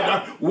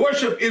 Lord,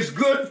 worship is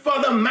good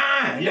for the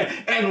mind,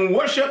 and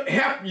worship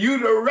helps you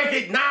to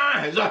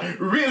recognize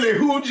really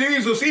who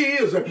Jesus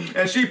is.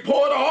 And she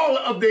poured all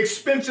of the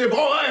expensive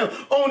oil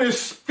on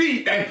his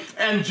feet,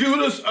 and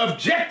Judas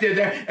objected,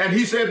 and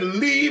he said,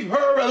 leave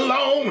her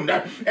alone.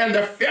 And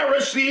the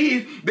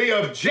Pharisees, they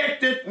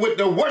objected with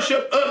the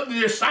worship of the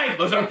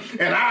disciples. And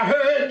I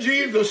heard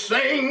Jesus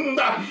saying,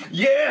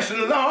 yes,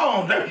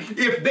 Lord,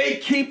 if they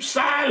keep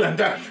silent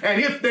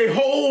and if they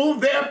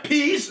hold their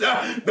peace,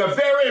 the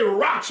very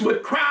rocks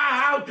would cry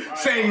out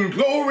saying,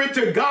 glory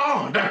to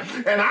God.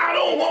 And I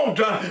don't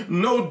want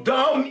no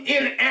dumb,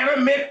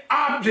 inanimate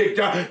object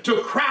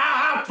to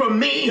cry out for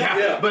me,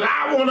 but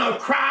I want to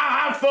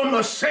cry out for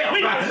myself.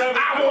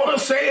 I want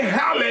to say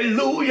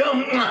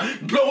hallelujah,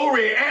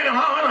 glory and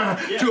honor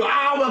to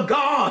our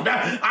God.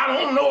 I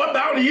don't know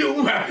about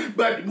you,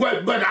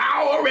 but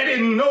I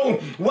already know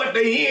what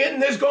the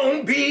end is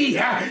going to be.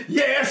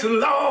 Yes,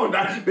 Lord,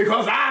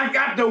 because I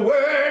got the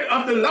word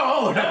of the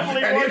Lord,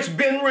 and it's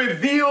been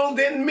revealed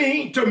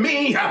to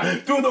me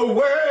through the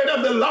word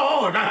of the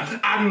Lord.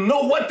 I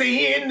know what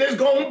the end is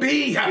going to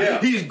be.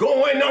 He's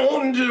going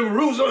on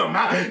Jerusalem,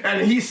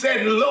 and he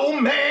said, lo,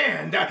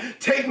 man,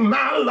 take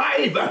my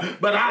life,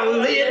 but I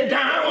lay it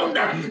down.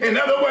 In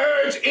other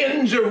words,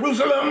 in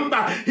Jerusalem,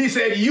 he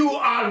said, you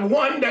are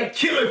one that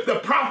killeth the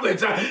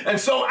prophets, and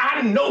so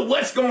I know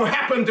what's going to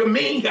happen to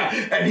me.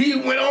 And he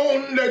went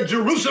on to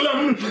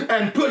Jerusalem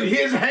and put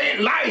his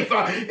life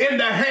in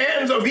the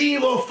hands of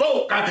evil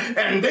folk,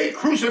 and they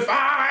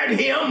crucified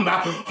him,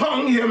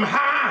 hung him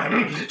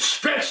high,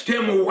 stretched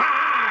him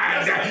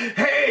wide.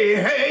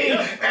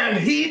 And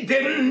he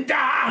didn't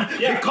die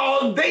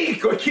because they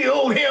could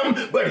kill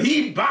him, but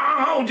he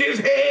bowed his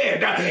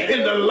head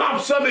in the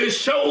lops of his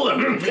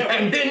shoulder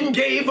and then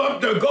gave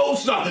up the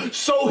ghost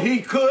so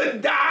he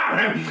could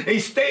die. He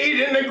stayed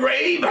in the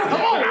grave.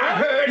 I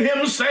heard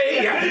him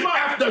say,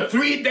 after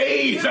 3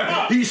 days,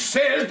 he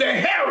says to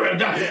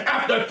Herod,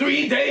 after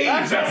 3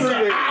 days,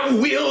 I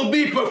will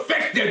be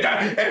perfected.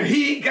 And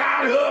he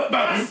got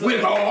up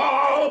with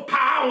all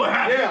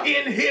power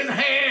in his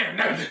hand.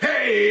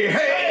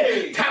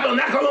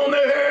 Tabernacle on the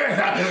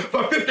earth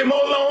for 50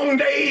 more long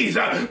days.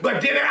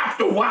 But then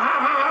after a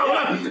while,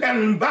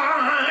 and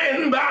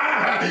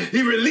by,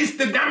 he released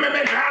the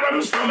dynamic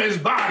atoms from his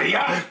body,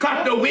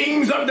 cut the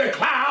wings of the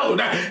cloud,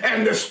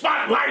 and the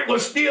spotlight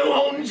was still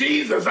on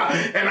Jesus.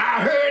 And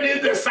I heard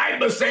his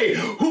disciples say,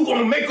 who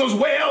gonna make us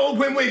well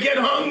when we get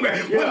hungry,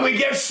 when we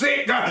get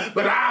sick?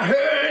 But I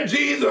heard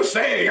Jesus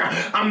say,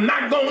 I'm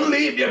not gonna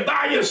leave you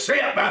by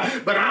yourself,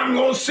 but I'm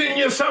gonna send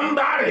you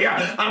somebody.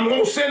 I'm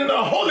gonna send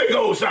the Holy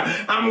Ghost.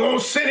 I'm gonna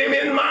send him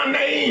in my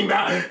name.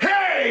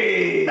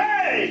 Hey!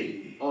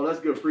 Oh, that's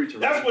good preaching.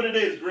 That's what it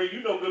is, Greg.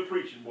 You know good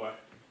preaching, boy.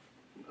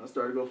 I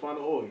started to go find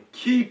the oil.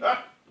 Keep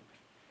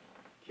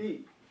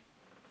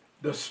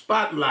the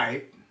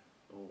spotlight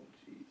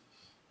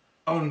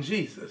on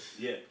Jesus.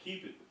 Yeah,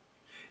 keep it.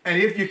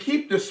 And if you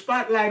keep the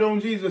spotlight on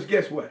Jesus,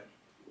 guess what?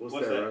 What's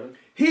that, Ryan?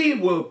 He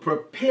will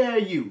prepare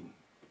you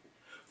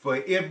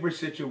for every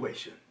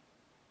situation.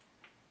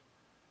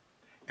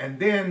 And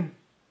then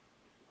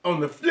on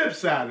the flip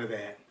side of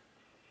that,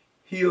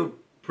 he'll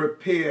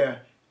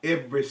prepare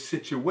every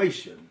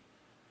situation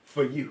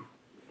for you.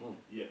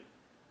 Yeah.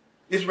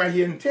 It's right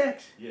here in the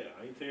text. Yeah,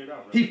 I ain't tear it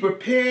out. Right? He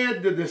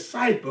prepared the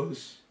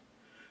disciples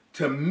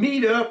to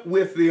meet up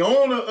with the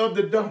owner of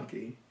the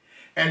donkey,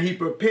 and he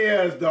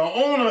prepares the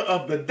owner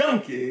of the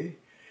donkey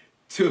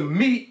to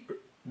meet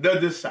the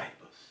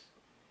disciples.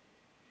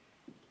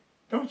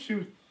 Don't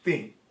you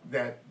think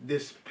that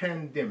this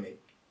pandemic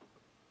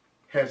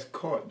has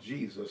caught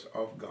Jesus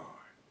off guard?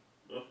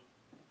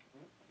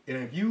 And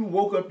if you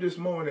woke up this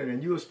morning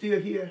and you're still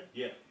here,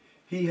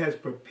 he has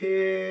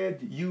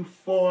prepared you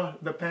for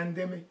the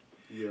pandemic,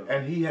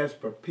 and he has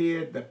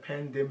prepared the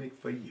pandemic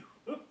for you.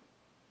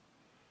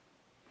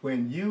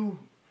 When you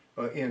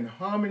are in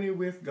harmony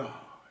with God,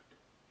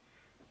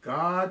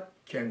 God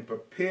can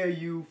prepare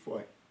you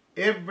for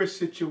every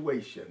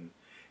situation,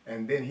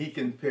 and then he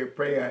can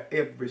prepare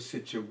every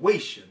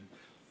situation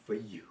for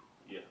you.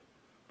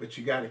 But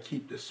you got to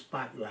keep the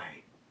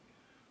spotlight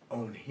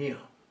on him.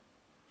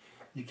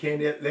 You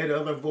can't let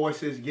other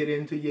voices get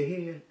into your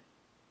head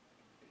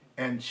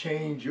and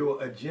change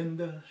your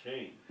agenda.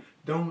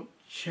 Don't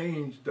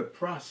change the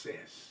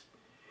process.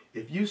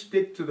 If you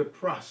stick to the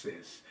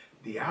process,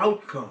 the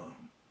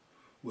outcome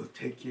will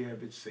take care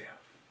of itself.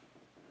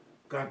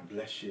 God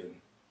bless you.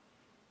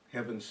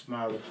 Heaven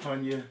smile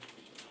upon you.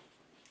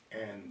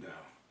 And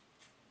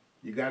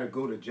you got to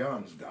go to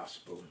John's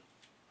Gospel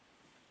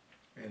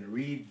and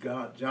read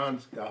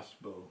John's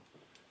Gospel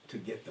to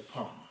get the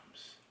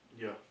palms.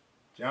 Yeah.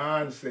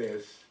 John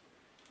says,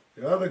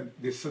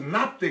 the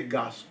Synoptic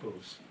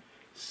Gospels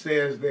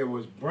says there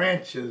was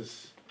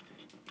branches,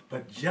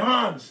 but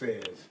John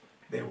says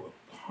there were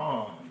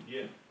palm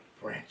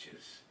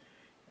branches.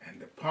 And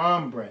the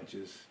palm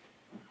branches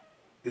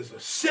is a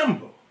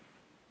symbol.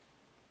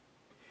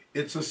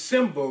 It's a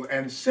symbol,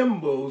 and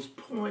symbols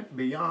point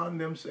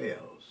beyond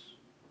themselves.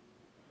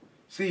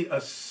 See,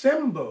 a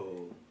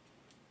symbol,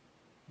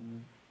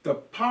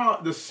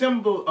 the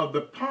symbol of the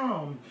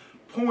palm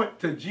point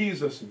to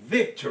Jesus'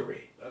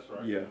 victory. That's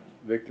right. Yeah,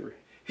 victory.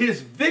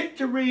 His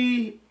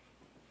victory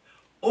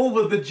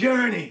over the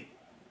journey.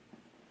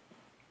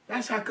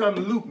 That's how come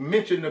Luke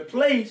mentioned the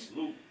place,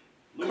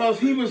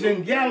 because he was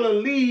in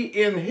Galilee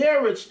in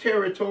Herod's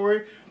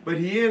territory, but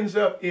he ends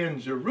up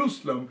in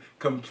Jerusalem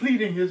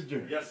completing his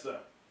journey. Yes, sir.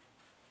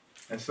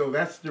 And so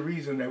that's the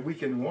reason that we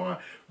can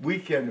wave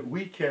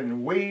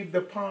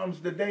the palms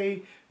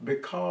today,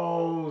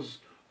 because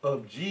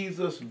of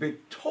Jesus'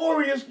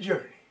 victorious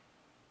journey.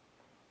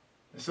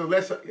 And so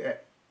let's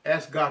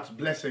ask God's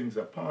blessings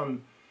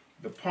upon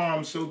the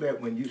palms, so that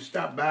when you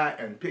stop by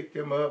and pick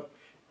them up,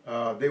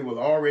 they will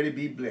already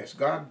be blessed.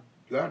 God,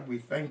 we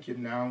thank you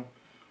now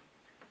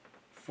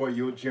for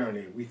your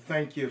journey. We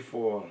thank you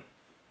for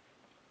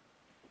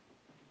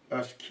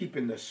us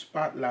keeping the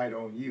spotlight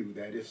on you,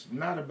 that it's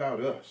not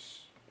about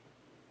us,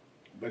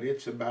 but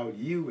it's about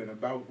you and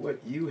about what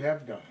you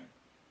have done.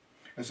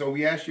 And so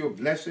we ask your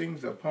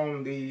blessings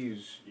upon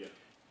these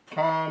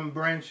palm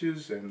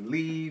branches and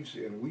leaves,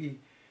 and we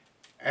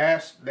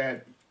ask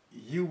that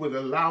you would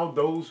allow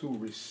those who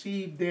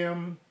receive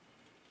them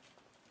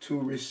to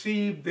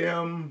receive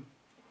them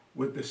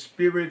with the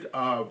spirit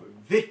of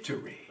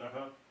victory.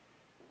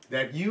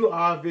 That you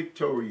are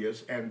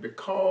victorious, and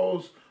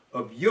because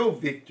of your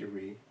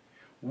victory,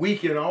 we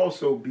can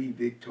also be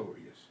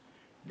victorious.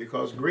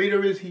 Because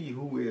greater is he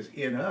who is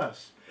in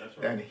us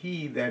than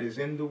he that is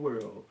in the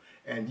world.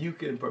 And you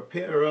can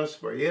prepare us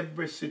for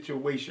every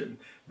situation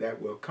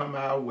that will come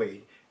our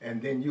way,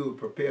 and then you will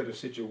prepare the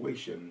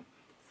situation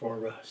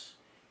for us.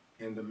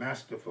 In the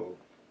masterful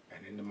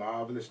and in the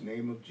marvelous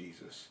name of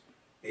Jesus,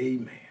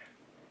 amen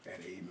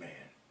and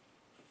amen.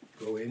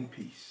 Go in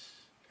peace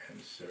and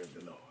serve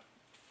the Lord.